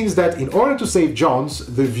 So this means that in order to save Jones,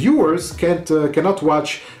 the viewers cannot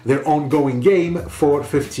watch their ongoing game for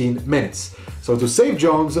 15 minutes. So to save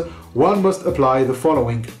Jones, one must apply the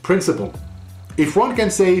following principle. If one can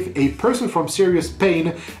save a person from serious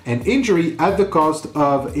pain and injury at the cost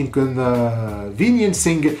of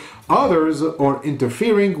inconveniencing others or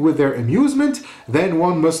interfering with their amusement, then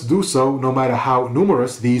one must do so no matter how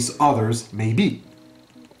numerous these others may be.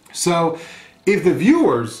 So if the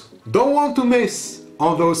viewers don't want to miss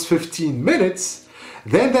on those 15 minutes,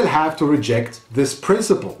 then they'll have to reject this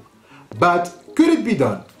principle. But could it be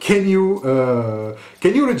done? Can you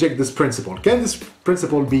reject this principle? Can this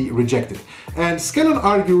principle be rejected? And Scanlon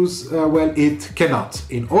argues, well, it cannot.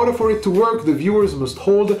 In order for it to work, the viewers must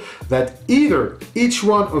hold that either each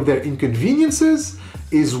one of their inconveniences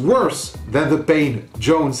is worse than the pain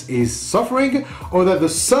Jones is suffering, or that the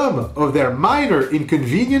sum of their minor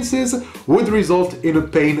inconveniences would result in a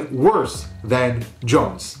pain worse than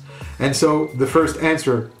Jones. And so the first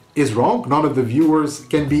answer is wrong. None of the viewers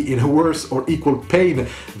can be in a worse or equal pain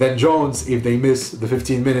than Jones if they miss the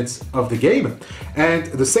 15 minutes of the game. And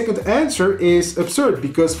the second answer is absurd,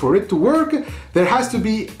 because for it to work, there has to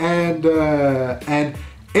be an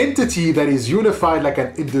entity that is unified, like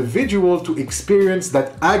an individual, to experience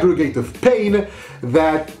that aggregate of pain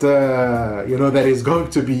that that is going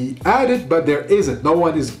to be added, but there isn't. No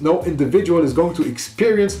individual is going to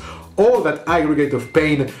experience all that aggregate of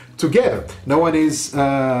pain together. No one is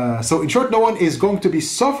so in short, no one is going to be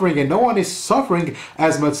suffering, and no one is suffering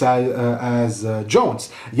as much as Jones.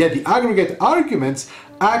 Yet the aggregate arguments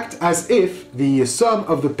act as if the sum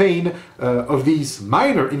of the pain of these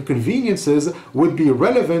minor inconveniences would be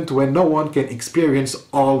relevant when no one can experience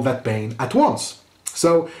all that pain at once.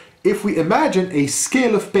 So if we imagine a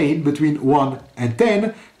scale of pain between 1 and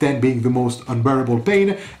 10, 10 being the most unbearable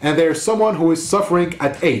pain, and there's someone who is suffering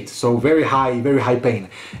at 8, so very high pain.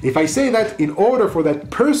 If I say that in order for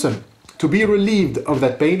that person to be relieved of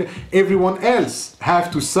that pain, everyone else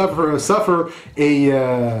have to suffer a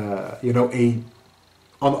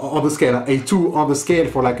on the scale, a 2 on the scale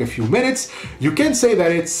for like a few minutes. You can say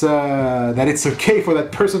that it's okay for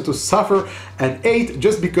that person to suffer an 8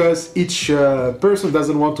 just because each person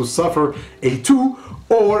doesn't want to suffer a 2.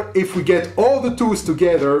 Or if we get all the 2s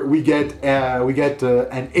together, we get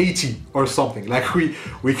an 80 or something. Like we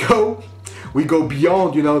go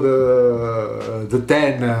beyond, you know, the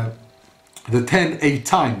 10 8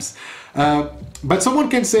 times. But someone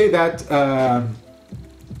can say that.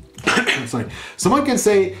 Sorry. Someone can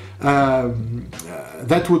say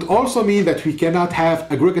that would also mean that we cannot have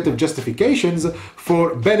aggregative justifications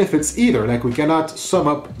for benefits either. Like we cannot sum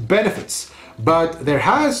up benefits. But there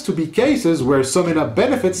has to be cases where summing up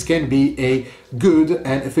benefits can be a good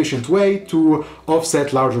and efficient way to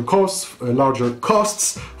offset larger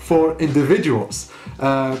costs for individuals.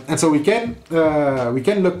 And so we can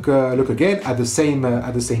look again at the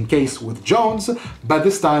same case with Jones, but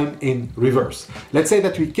this time in reverse. Let's say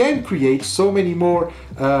that we can create so many more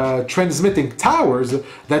transmitting towers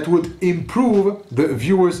that would improve the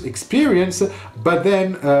viewer's experience, but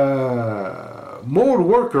then more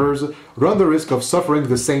workers run the risk of suffering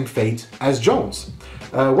the same fate as Jones.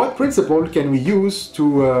 What principle can we use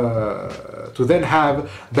to then have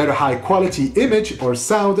better high quality image or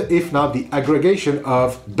sound, if not the aggregation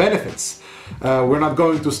of benefits? We're not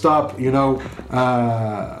going to stop, you know,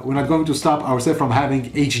 we're not going to stop ourselves from having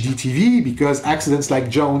HD TV because accidents like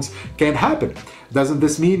Jones can happen. Doesn't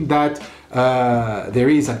this mean that there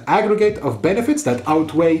is an aggregate of benefits that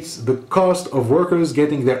outweighs the cost of workers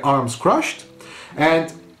getting their arms crushed?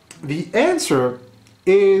 And the answer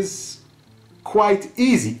is quite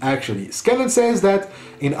easy, actually. Scanlon says that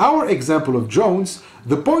in our example of Jones,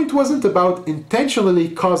 the point wasn't about intentionally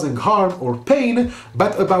causing harm or pain,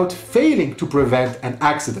 but about failing to prevent an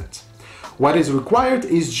accident. What is required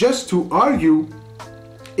is just to argue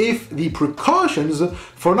if the precautions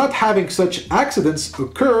for not having such accidents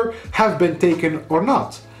occur have been taken or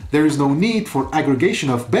not. There is no need for aggregation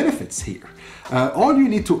of benefits here. All you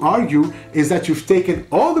need to argue is that you've taken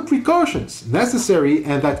all the precautions necessary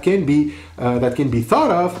and that can be thought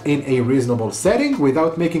of in a reasonable setting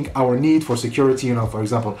without making our need for security, you know, for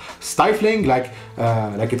example, stifling like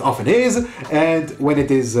it often is, and when it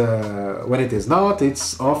is not,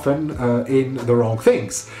 it's often in the wrong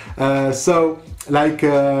things. So, like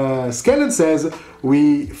Scanlon says,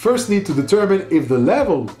 we first need to determine if the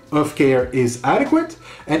level of care is adequate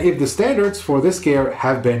and if the standards for this care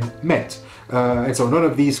have been met. And so none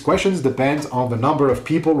of these questions depend on the number of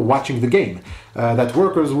people watching the game. That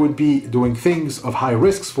workers would be doing things of high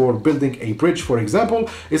risks for building a bridge, for example,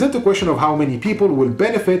 isn't a question of how many people will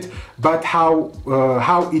benefit, but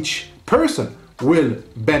how each person will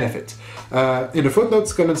benefit. In the footnote,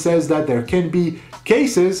 Scanlon says that there can be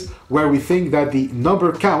cases where we think that the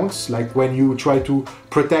number counts, like when you try to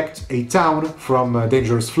protect a town from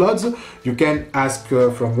dangerous floods, you can ask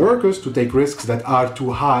from workers to take risks that are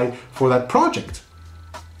too high for that project.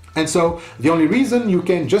 And so the only reason you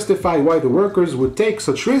can justify why the workers would take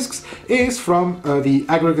such risks is from the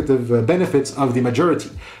aggregative benefits of the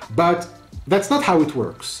majority. But that's not how it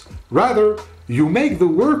works. Rather, you make the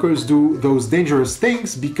workers do those dangerous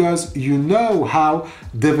things because you know how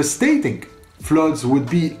devastating floods would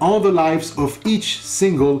be on the lives of each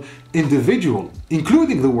single individual,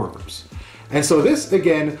 including the workers. And so this,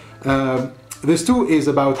 again, this too is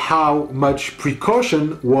about how much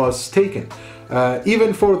precaution was taken.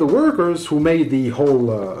 Even for the workers who made the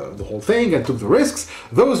whole thing and took the risks,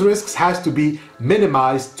 those risks has to be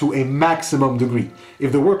minimized to a maximum degree.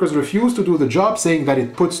 If the workers refuse to do the job, saying that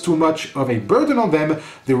it puts too much of a burden on them,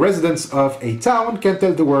 the residents of a town can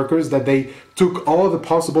tell the workers that they took all the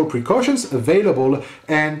possible precautions available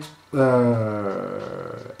and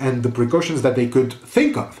the precautions that they could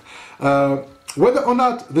think of. Whether or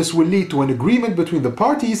not this will lead to an agreement between the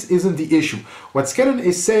parties isn't the issue. What Scanlon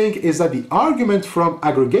is saying is that the argument from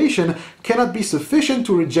aggregation cannot be sufficient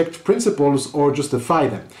to reject principles or justify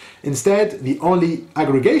them. Instead, the only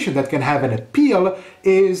aggregation that can have an appeal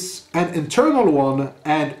is an internal one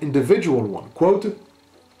and individual one. Quote,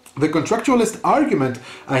 "The contractualist argument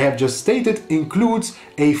I have just stated includes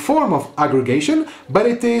a form of aggregation, but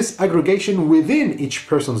it is aggregation within each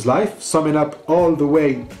person's life, summing up all the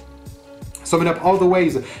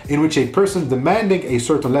ways in which a person demanding a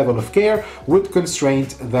certain level of care would constrain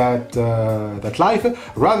that life,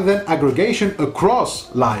 rather than aggregation across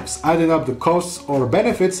lives, adding up the costs or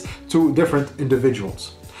benefits to different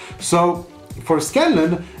individuals." So, for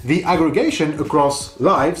Scanlon, the aggregation across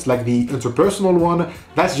lives, like the interpersonal one,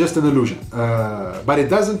 that's just an illusion. But it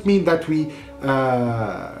doesn't mean that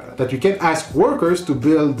that we can ask workers to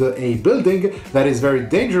build a building that is very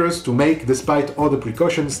dangerous to make despite all the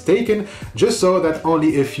precautions taken, just so that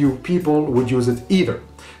only a few people would use it either.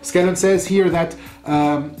 Scanlon says here that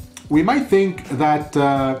we might think that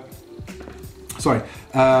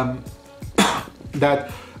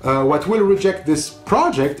what will reject this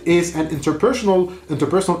project is an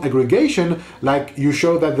interpersonal aggregation, like you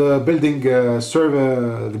show that the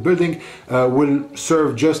building will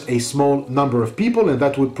serve just a small number of people, and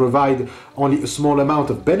that would provide only a small amount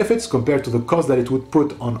of benefits compared to the cost that it would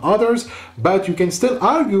put on others. But you can still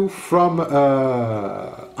argue from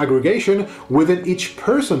aggregation within each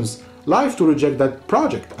person's life to reject that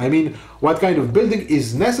project. I mean, what kind of building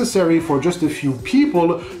is necessary for just a few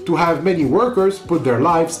people to have many workers put their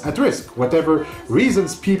lives at risk? Whatever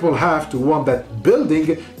reasons people have to want that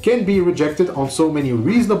building can be rejected on so many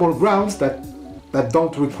reasonable grounds that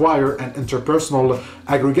don't require an interpersonal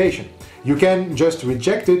aggregation. You can just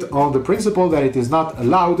reject it on the principle that it is not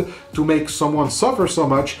allowed to make someone suffer so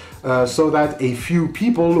much so that a few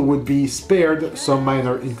people would be spared some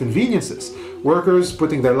minor inconveniences. Workers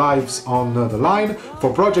putting their lives on the line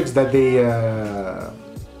for projects that they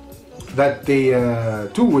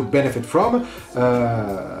too would benefit from,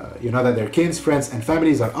 that their kids, friends and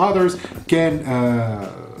families or others can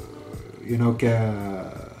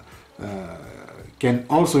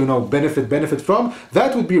also benefit from,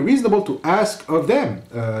 that would be reasonable to ask of them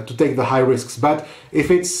to take the high risks. But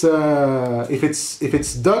if it's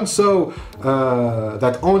done so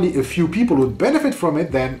that only a few people would benefit from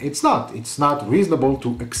it, then it's not reasonable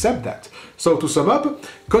to accept that. So to sum up,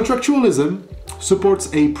 contractualism supports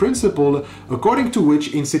a principle according to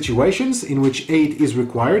which in situations in which aid is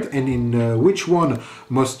required and in which one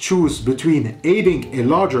must choose between aiding a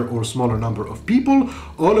larger or smaller number of people,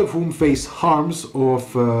 all of whom face harms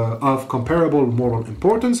of comparable moral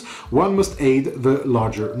importance, one must aid the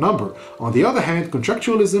larger number. On the other hand,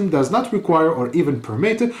 contractualism does not require or even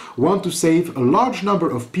permit one to save a large number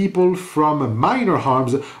of people from minor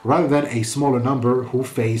harms rather than a smaller number who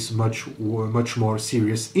face much more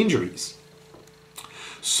serious injuries.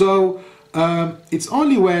 So it's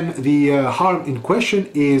only when the harm in question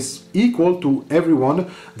is equal to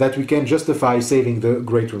everyone that we can justify saving the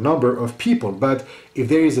greater number of people. But if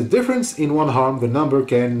there is a difference in one harm, the number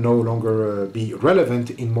can no longer be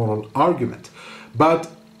relevant in moral argument. But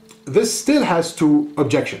this still has two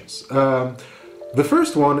objections. The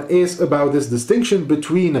first one is about this distinction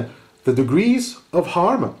between the degrees of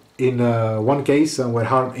harm. In one case where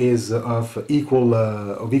harm is of equal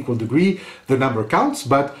degree, the number counts,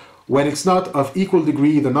 but when it's not of equal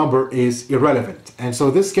degree, the number is irrelevant. And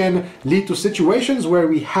so this can lead to situations where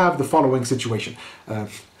we have the following situation.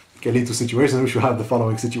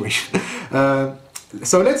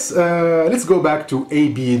 So let's go back to A,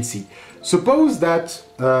 B, and C. Suppose that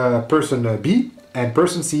person B and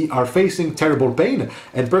person C are facing terrible pain,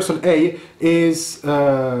 and person A is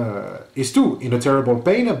too in a terrible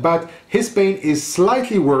pain, but his pain is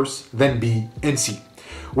slightly worse than B and C.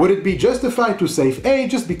 Would it be justified to save A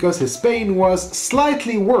just because his pain was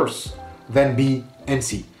slightly worse than B and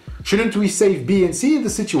C? Shouldn't we save B and C in the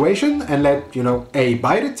situation and let A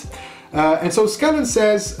bite it? And so Scanlon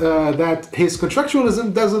says that his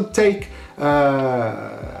contractualism doesn't take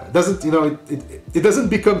it doesn't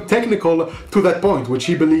become technical to that point, which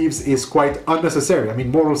he believes is quite unnecessary. I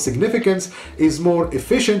mean, moral significance is more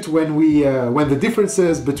efficient when the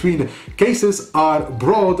differences between cases are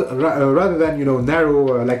broad rather than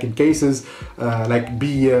narrow, like in cases like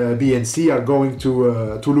B and C are going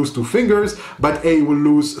to lose 2 fingers, but A will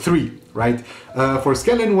lose 3. Right? For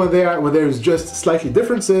Scanlon, when there is just slightly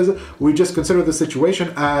differences, we just consider the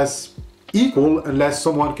situation as equal unless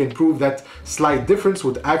someone can prove that slight difference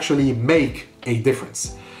would actually make a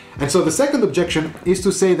difference. And so the second objection is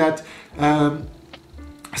to say that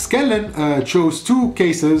Scanlon chose 2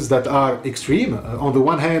 cases that are extreme. On the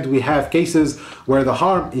one hand, we have cases where the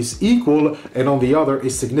harm is equal, and on the other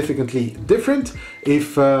is significantly different.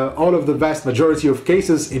 If all of the vast majority of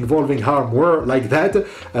cases involving harm were like that,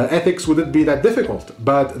 ethics wouldn't be that difficult.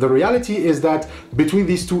 But the reality is that between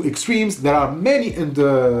these 2 extremes, there are many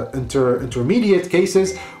intermediate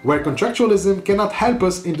cases where contractualism cannot help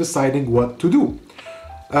us in deciding what to do.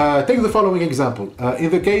 Take the following example. In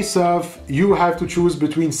the case of you have to choose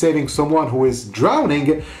between saving someone who is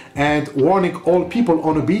drowning and warning all people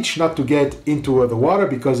on a beach not to get into the water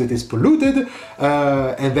because it is polluted,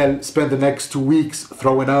 and they'll spend the next 2 weeks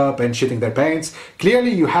throwing up and shitting their pants.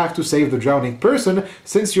 Clearly you have to save the drowning person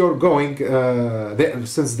since you're going, the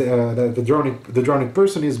drowning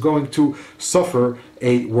person is going to suffer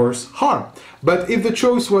a worse harm. But if the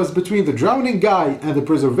choice was between the drowning guy and the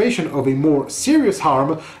preservation of a more serious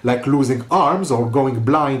harm, like losing arms or going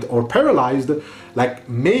blind or paralyzed, like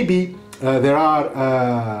maybe there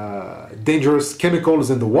are dangerous chemicals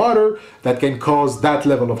in the water that can cause that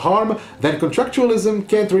level of harm, then contractualism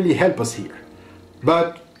can't really help us here.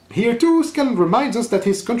 But here too, Scanlon reminds us that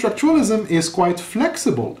his contractualism is quite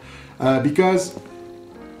flexible, because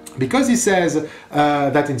he says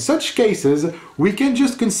that in such cases we can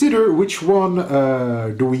just consider which one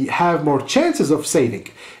do we have more chances of saving.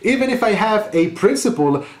 Even if I have a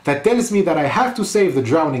principle that tells me that I have to save the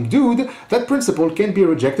drowning dude, that principle can be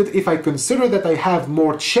rejected if I consider that I have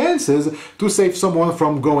more chances to save someone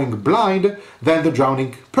from going blind than the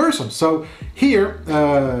drowning person. So here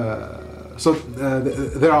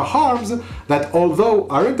there are harms that, although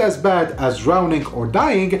aren't as bad as drowning or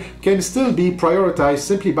dying, can still be prioritized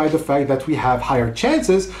simply by the fact that we have higher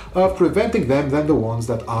chances of preventing them than the ones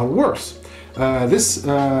that are worse.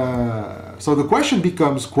 So the question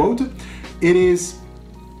becomes, quote, it is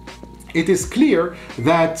clear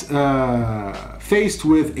that faced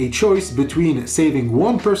with a choice between saving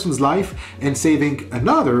one person's life and saving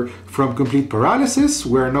another from complete paralysis,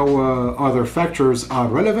 where no other factors are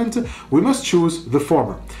relevant, we must choose the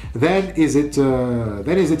former. Then is it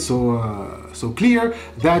so clear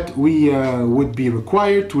that we would be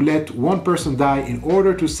required to let one person die in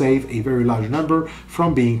order to save a very large number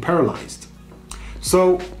from being paralyzed?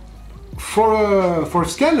 So for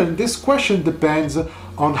Scanlon, this question depends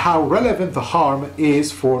on how relevant the harm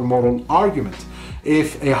is for moral argument.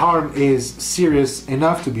 If a harm is serious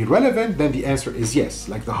enough to be relevant, then the answer is yes.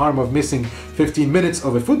 Like the harm of missing 15 minutes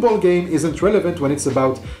of a football game isn't relevant when it's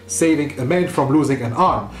about saving a man from losing an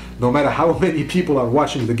arm, no matter how many people are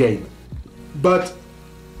watching the game. But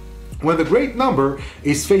when the great number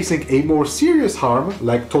is facing a more serious harm,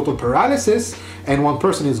 like total paralysis, and one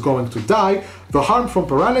person is going to die, the harm from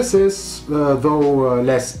paralysis, though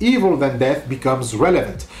less evil than death, becomes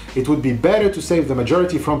relevant. It would be better to save the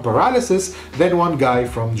majority from paralysis than one guy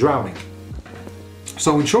from drowning.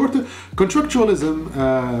 So in short,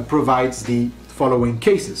 contractualism provides the following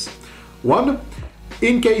cases. 1.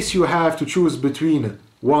 In case you have to choose between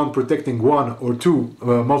one protecting one or two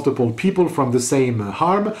multiple people from the same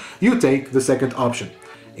harm, you take the second option.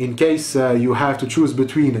 In case you have to choose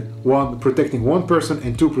between one protecting one person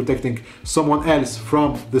and two protecting someone else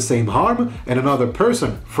from the same harm and another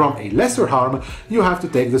person from a lesser harm, you have to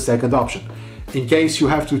take the second option. In case you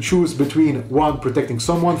have to choose between one protecting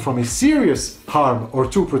someone from a serious harm or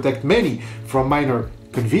two protect many from minor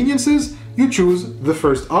conveniences, you choose the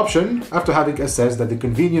first option after having assessed that the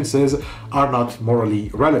conveniences are not morally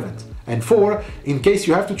relevant. And 4, in case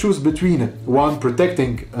you have to choose between one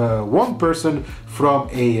protecting one person from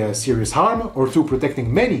a serious harm or two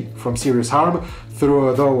protecting many from serious harm,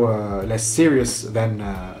 though less serious than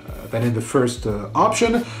in the first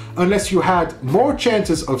option, unless you had more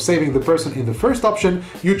chances of saving the person in the first option,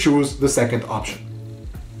 you choose the second option.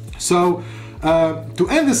 So, to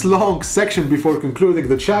end this long section before concluding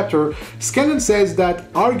the chapter, Scanlon says that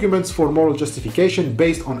arguments for moral justification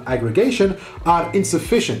based on aggregation are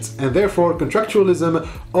insufficient, and therefore contractualism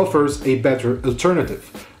offers a better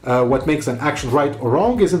alternative. What makes an action right or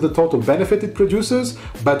wrong isn't the total benefit it produces,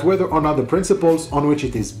 but whether or not the principles on which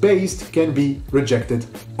it is based can be rejected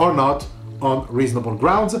or not on reasonable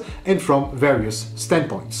grounds and from various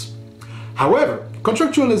standpoints. However,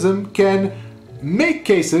 contractualism can make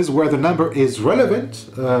cases where the number is relevant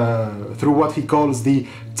through what he calls the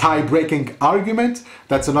tie-breaking argument.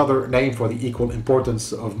 That's another name for the equal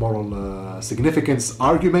importance of moral significance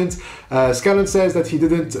argument. Scanlon says that he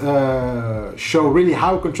didn't show really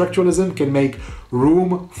how contractualism can make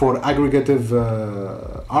room for aggregative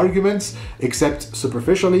arguments, except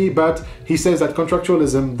superficially, but he says that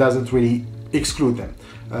contractualism doesn't really exclude them.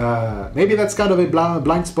 Maybe that's kind of a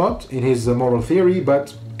blind spot in his moral theory,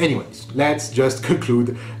 but anyways, let's just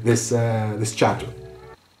conclude this chapter.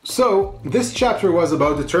 So, this chapter was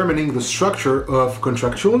about determining the structure of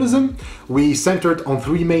contractualism. We centered on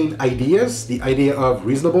 3 main ideas: the idea of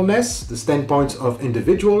reasonableness, the standpoints of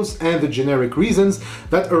individuals, and the generic reasons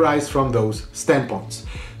that arise from those standpoints.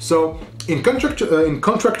 So, in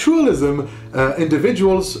contractualism,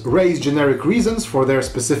 individuals raise generic reasons for their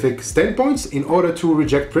specific standpoints in order to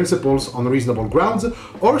reject principles on reasonable grounds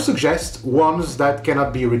or suggest ones that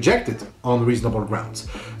cannot be rejected on reasonable grounds.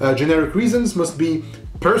 Generic reasons must be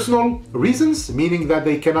personal reasons, meaning that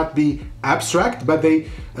they cannot be abstract, but they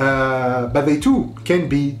too can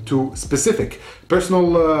be too specific.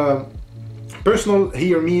 Personal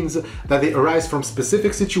here means that they arise from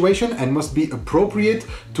specific situation and must be appropriate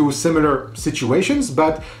to similar situations,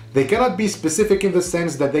 but they cannot be specific in the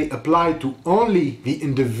sense that they apply to only the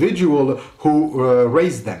individual who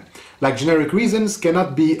raised them. Like generic reasons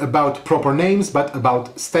cannot be about proper names, but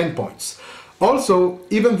about standpoints. Also,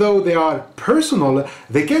 even though they are personal,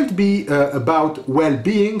 they can't be about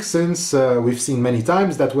well-being, since we've seen many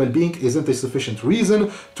times that well-being isn't a sufficient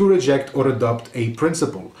reason to reject or adopt a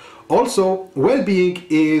principle. Also, well-being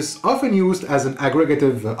is often used as an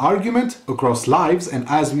aggregative argument across lives, and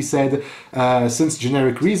as we said, since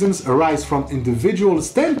generic reasons arise from individual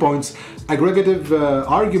standpoints, aggregative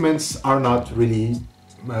arguments are not really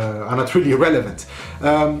relevant.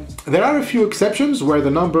 There are a few exceptions where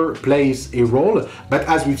the number plays a role, but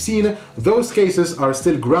as we've seen, those cases are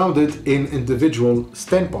still grounded in individual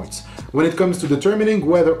standpoints. When it comes to determining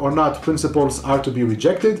whether or not principles are to be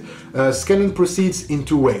rejected, Scanlon proceeds in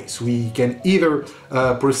two ways. We can either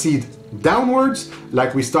proceed downwards,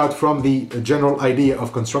 like we start from the general idea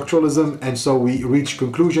of constructualism, and so we reach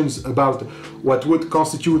conclusions about what would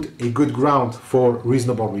constitute a good ground for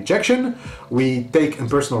reasonable rejection. We take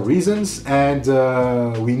impersonal reasons, and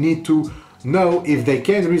we need to know if they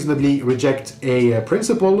can reasonably reject a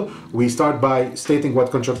principle. We start by stating what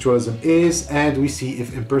contractualism is, and we see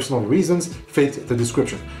if impersonal reasons fit the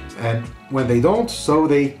description. And when they don't, so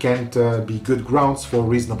they can't be good grounds for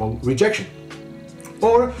reasonable rejection.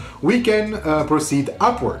 Or we can proceed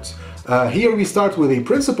upwards. Here we start with a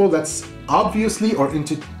principle that's obviously or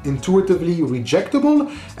intuitively rejectable,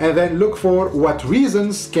 and then look for what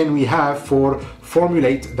reasons can we have for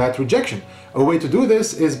formulate that rejection. A way to do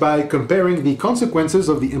this is by comparing the consequences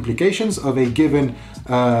of the implications of a given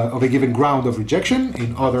ground of rejection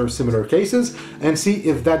in other similar cases, and see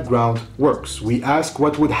if that ground works. We ask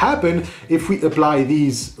what would happen if we apply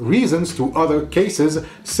these reasons to other cases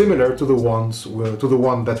similar to the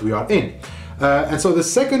one that we are in. And so the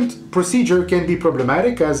second procedure can be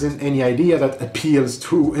problematic, as in any idea that appeals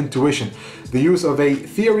to intuition. The use of a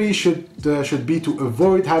theory should be to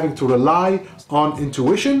avoid having to rely on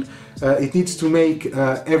intuition. It needs to make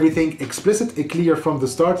everything explicit and clear from the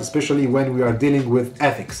start, especially when we are dealing with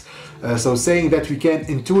ethics. So saying that we can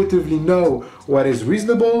intuitively know what is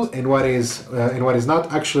reasonable and what is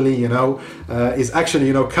not actually, is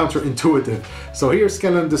actually, counterintuitive. So here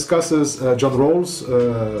Scanlon discusses John Rawls'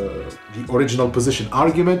 the original position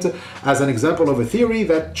argument as an example of a theory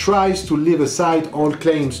that tries to leave aside all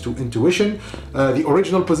claims to intuition. The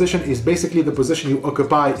original position is basically the position you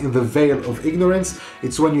occupy in the veil of ignorance.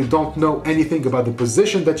 It's when you don't know anything about the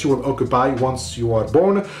position that you will occupy once you are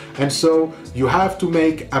born, and so you have to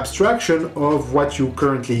make abstraction of what you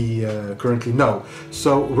currently know.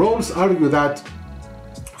 So Rawls argue that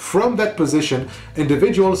from that position,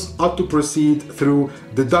 individuals ought to proceed through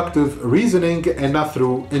deductive reasoning and not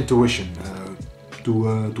through intuition.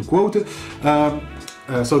 To quote,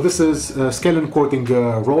 so this is Scanlon quoting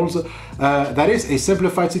Rawls. That is a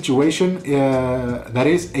simplified situation. That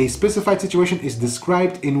is a specified situation is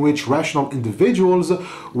described in which rational individuals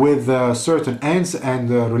with certain ends and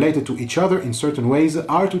related to each other in certain ways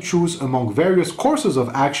are to choose among various courses of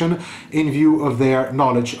action in view of their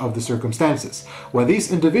knowledge of the circumstances. What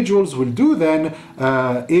these individuals will do then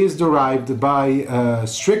is derived by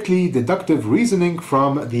strictly deductive reasoning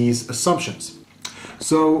from these assumptions.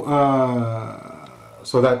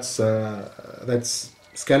 So that's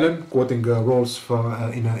Scanlon quoting Rawls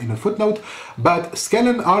in a footnote. But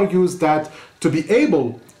Scanlon argues that to be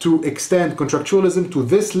able to extend contractualism to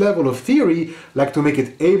this level of theory, like to make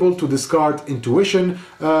it able to discard intuition,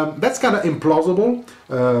 that's kind of implausible.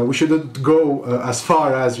 We shouldn't go as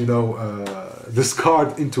far as,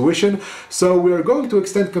 discard intuition. So we are going to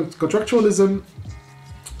extend contractualism.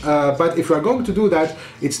 But if we are going to do that,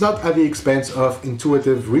 it's not at the expense of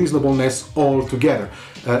intuitive reasonableness altogether.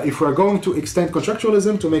 If we are going to extend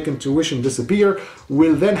contractualism to make intuition disappear,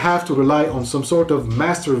 we'll then have to rely on some sort of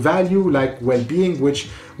master value like well-being, which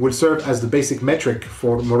will serve as the basic metric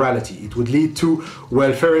for morality. It would lead to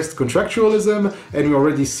welfarist contractualism, and we've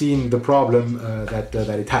already seen the problem that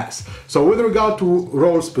it has. So with regard to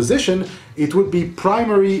Rawls' position, it would be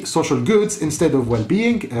primary social goods instead of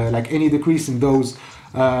well-being, like any decrease in those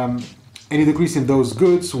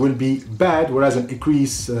goods will be bad, whereas an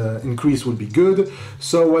increase will be good.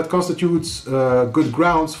 So what constitutes good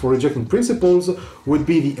grounds for rejecting principles would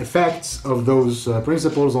be the effects of those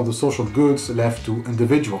principles on the social goods left to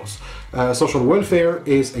individuals. Social welfare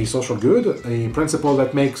is a social good, a principle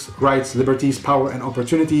that makes rights, liberties, power and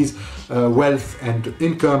opportunities, wealth and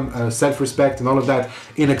income, self-respect and all of that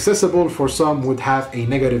inaccessible for some would have a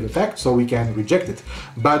negative effect, so we can reject it.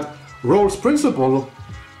 But Rawls' principle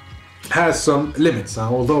has some limits,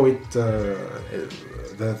 although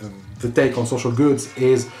the take on social goods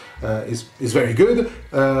is is very good.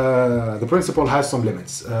 The principle has some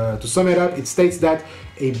limits. To sum it up, it states that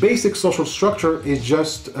a basic social structure is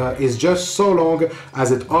just so long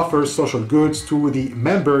as it offers social goods to the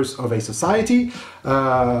members of a society.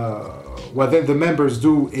 What then the members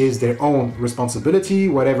do is their own responsibility.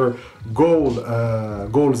 Whatever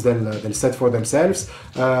goals they'll set for themselves,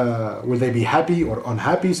 will they be happy or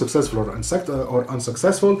unhappy, successful or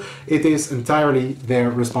unsuccessful, it is entirely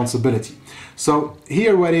their responsibility. So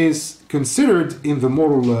here what is considered in the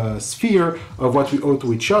moral sphere of what we owe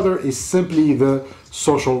to each other is simply the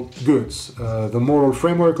social goods. The moral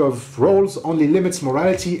framework of roles only limits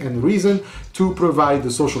morality and reason to provide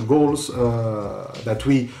the social goals that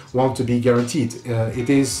we want to be guaranteed. It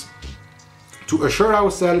is to assure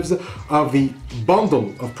ourselves of the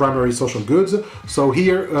bundle of primary social goods. So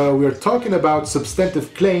here we're talking about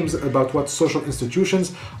substantive claims about what social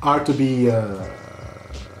institutions are to be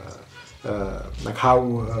like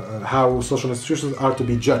how social institutions are to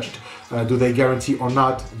be judged. Do they guarantee or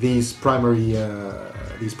not these primary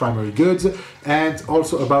goods, and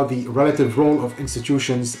also about the relative role of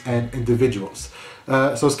institutions and individuals.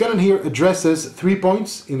 So Scanlon here addresses 3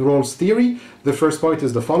 points in roles theory. The first point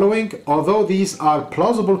is the following: although these are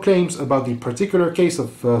plausible claims about the particular case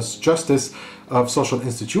of justice of social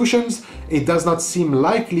institutions, it does not seem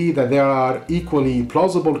likely that there are equally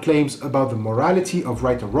plausible claims about the morality of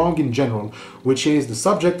right and wrong in general, which is the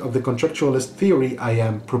subject of the contractualist theory I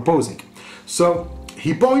am proposing. So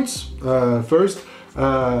he points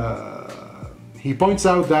he points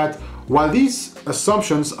out that while these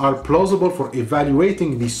assumptions are plausible for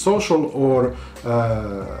evaluating the social or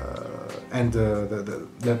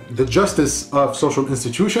the justice of social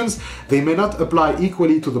institutions, they may not apply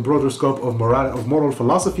equally to the broader scope of moral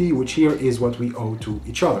philosophy, which here is what we owe to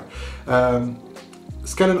each other.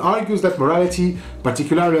 Scanlon argues that morality,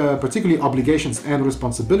 particularly obligations and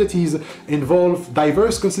responsibilities, involve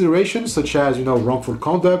diverse considerations such as, wrongful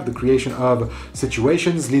conduct, the creation of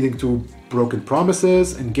situations leading to broken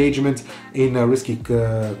promises, engagement in risky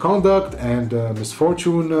conduct, and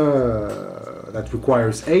misfortune that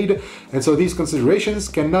requires aid. And so these considerations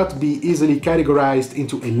cannot be easily categorized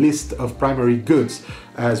into a list of primary goods,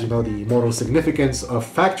 as the moral significance of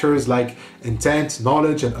factors like intent,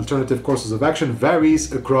 knowledge, and alternative courses of action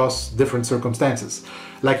varies across different circumstances.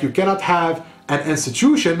 Like, you cannot have an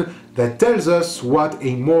institution that tells us what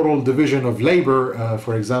a moral division of labor,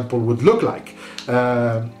 for example, would look like.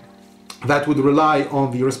 That would rely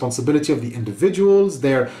on the responsibility of the individuals,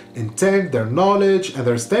 their intent, their knowledge, and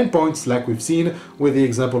their standpoints, like we've seen with the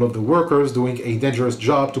example of the workers doing a dangerous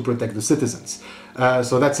job to protect the citizens.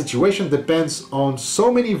 So that situation depends on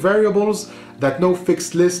so many variables that no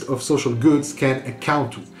fixed list of social goods can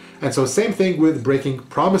account to. And so same thing with breaking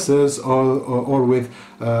promises or with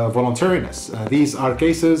voluntariness. These are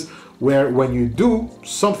cases where when you do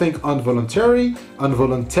something involuntarily,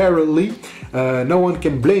 no one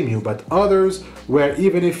can blame you but others, where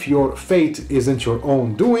even if your fate isn't your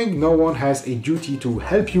own doing, no one has a duty to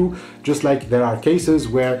help you, just like there are cases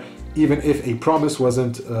where even if a promise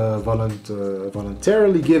wasn't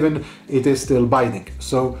voluntarily given, it is still binding.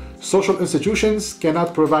 So social institutions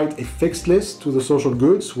cannot provide a fixed list to the social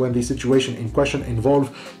goods when the situation in question involve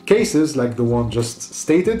cases like the one just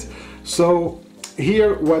stated. So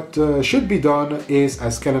here what should be done is,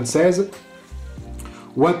 as Scanlon says,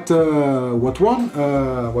 what one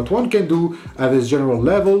can do at this general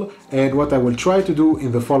level, and what I will try to do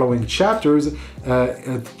in the following chapters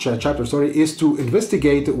is to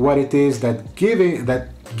investigate what it is that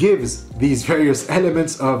gives these various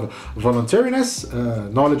elements of voluntariness,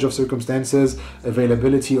 knowledge of circumstances,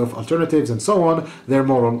 availability of alternatives, and so on, their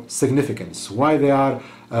moral significance, why they are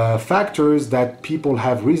factors that people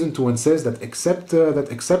have reason to insist that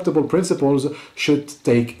acceptable principles should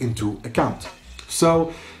take into account.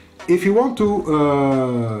 So, if you want to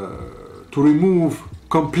remove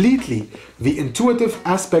completely the intuitive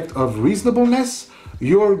aspect of reasonableness,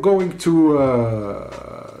 you're going to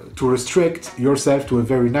restrict yourself to a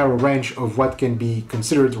very narrow range of what can be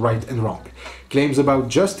considered right and wrong. Claims about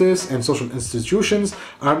justice and social institutions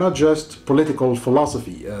are not just political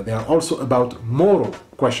philosophy, they are also about moral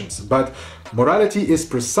questions. But morality is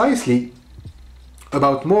precisely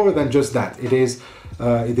about more than just that. It is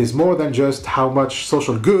more than just how much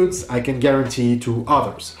social goods I can guarantee to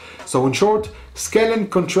others. So in short, Scanlon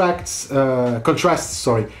contrasts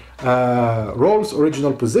Rawls'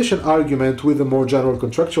 original position argument with a more general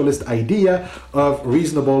contractualist idea of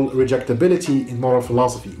reasonable rejectability in moral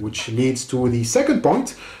philosophy, which leads to the second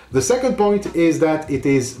point. The second point is that it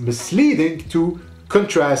is misleading to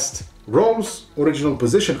contrast Rawls' original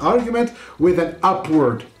position argument with an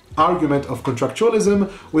upward argument of contractualism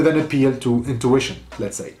with an appeal to intuition,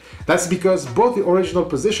 let's say. That's because both the original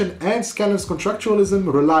position and Scanlon's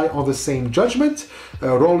contractualism rely on the same judgment.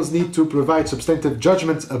 Roles need to provide substantive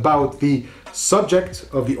judgments about the subject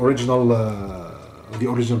of the original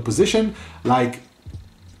position, like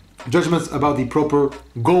judgments about the proper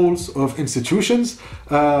goals of institutions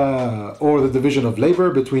or the division of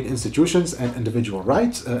labor between institutions and individual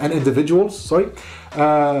rights and individuals.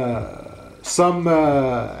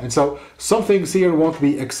 And so some things here won't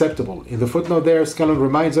be acceptable. In the footnote there, Scanlon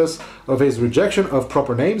reminds us of his rejection of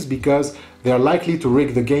proper names because they are likely to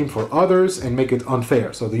rig the game for others and make it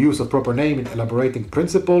unfair. So the use of proper name in elaborating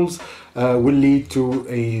principles will lead to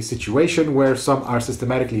a situation where some are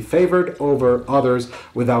systematically favored over others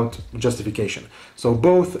without justification. So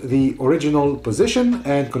both the original position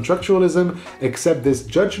and contractualism accept this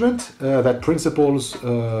judgment that principles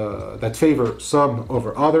that favor some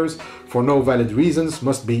over others for no valid reasons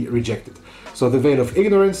must be rejected. So the veil of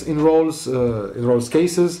ignorance in Rawls'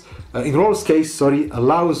 case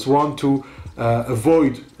allows one to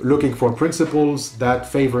avoid looking for principles that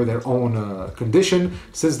favor their own condition,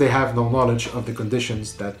 since they have no knowledge of the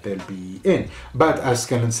conditions that they'll be in. But as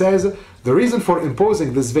Scanlon says, the reason for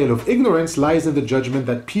imposing this veil of ignorance lies in the judgment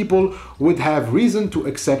that people would have reason to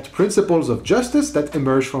accept principles of justice that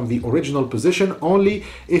emerge from the original position only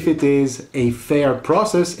if it is a fair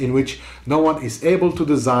process in which no one is able to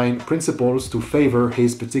design principles to favor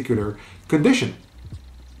his particular condition.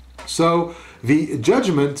 So the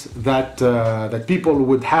judgment that people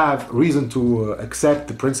would have reason to accept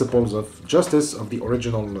the principles of justice of the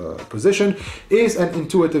original position is an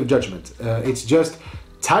intuitive judgment. It's just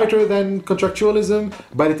tighter than contractualism,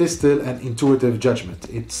 but it is still an intuitive judgment.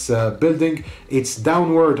 It's building its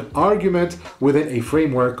downward argument within a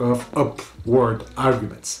framework of upward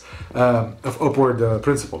arguments, of upward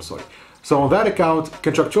principles, So on that account,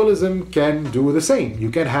 contractualism can do the same.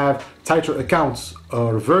 You can have tighter accounts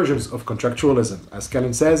or versions of contractualism. As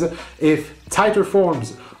Scanlon says, if tighter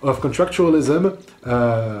forms of contractualism,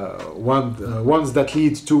 ones that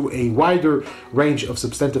lead to a wider range of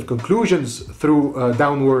substantive conclusions through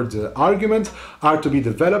downward argument, are to be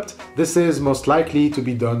developed, this is most likely to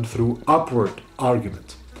be done through upward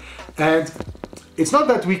argument. And it's not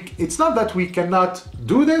that we cannot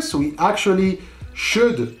do this. We actually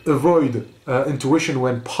should avoid intuition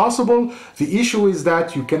when possible. The issue is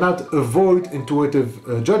that you cannot avoid intuitive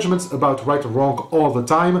judgments about right or wrong all the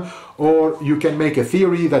time, or you can make a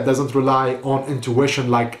theory that doesn't rely on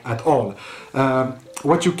intuition at all.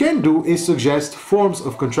 What you can do is suggest forms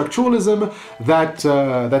of contractualism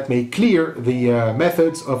that make clear the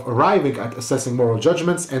methods of arriving at assessing moral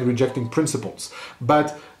judgments and rejecting principles,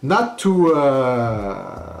 but not to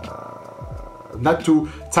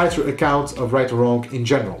tighter accounts of right or wrong in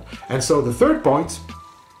general. And so the third point,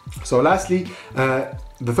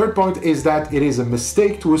 the third point is that it is a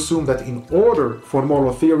mistake to assume that in order for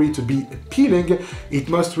moral theory to be appealing, it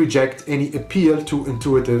must reject any appeal to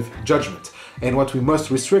intuitive judgment. And what we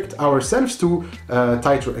must restrict ourselves to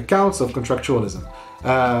tighter accounts of contractualism.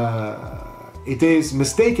 It is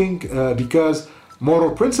mistaking because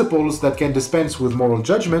moral principles that can dispense with moral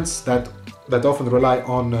judgments that often rely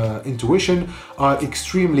on intuition are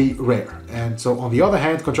extremely rare. And so on the other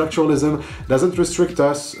hand, contractualism doesn't restrict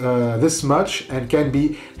us this much and can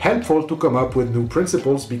be helpful to come up with new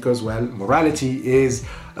principles because, well, morality is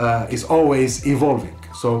always evolving.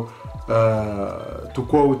 So to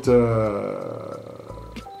quote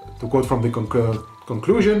from the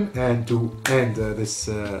conclusion and to end this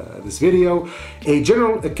video, a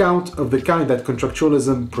general account of the kind that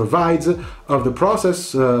contractualism provides of the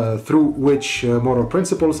process through which moral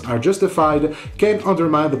principles are justified can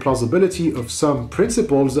undermine the plausibility of some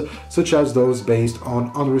principles, such as those based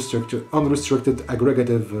on unrestricted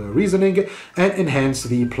aggregative reasoning, and enhance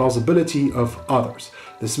the plausibility of others.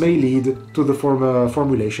 This may lead to the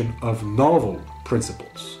formulation of novel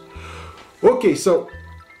principles. Okay, so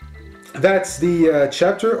that's the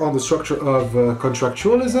chapter on the structure of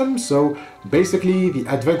contractualism. So basically, the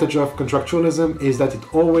advantage of contractualism is that it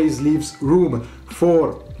always leaves room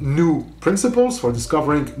for new principles, for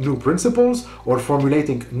discovering new principles or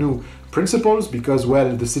formulating new principles, because,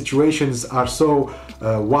 well, the situations are so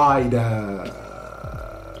wide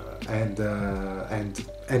and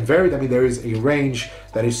varied. I mean, there is a range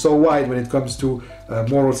that is so wide when it comes to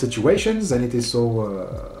moral situations, and it is so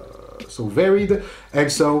varied.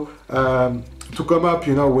 And so to come up,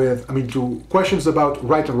 to questions about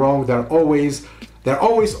right and wrong, they're always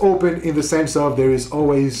open, in the sense of there is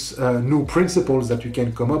always new principles that you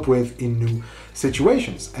can come up with in new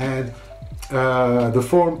situations. And the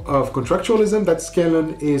form of contractualism that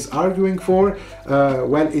Scanlon is arguing for,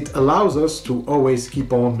 well, it allows us to always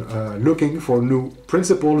keep on looking for new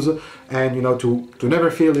principles, and to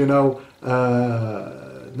never feel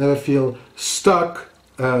never feel stuck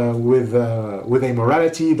with a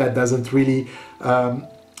morality that doesn't really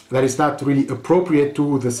that is not really appropriate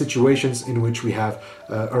to the situations in which we have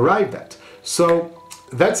arrived at. So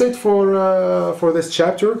that's it for this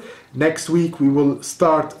chapter. Next week we will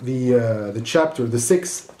start the chapter, the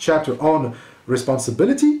 6th chapter on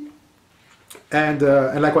responsibility, and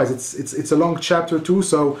likewise it's a long chapter too.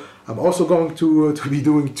 So I'm also going to be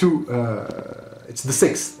doing two. It's the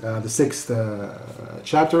sixth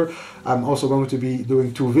chapter. I'm also going to be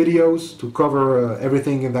doing 2 videos to cover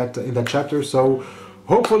everything in that chapter. So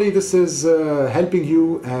hopefully this is helping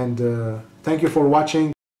you, and thank you for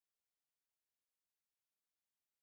watching.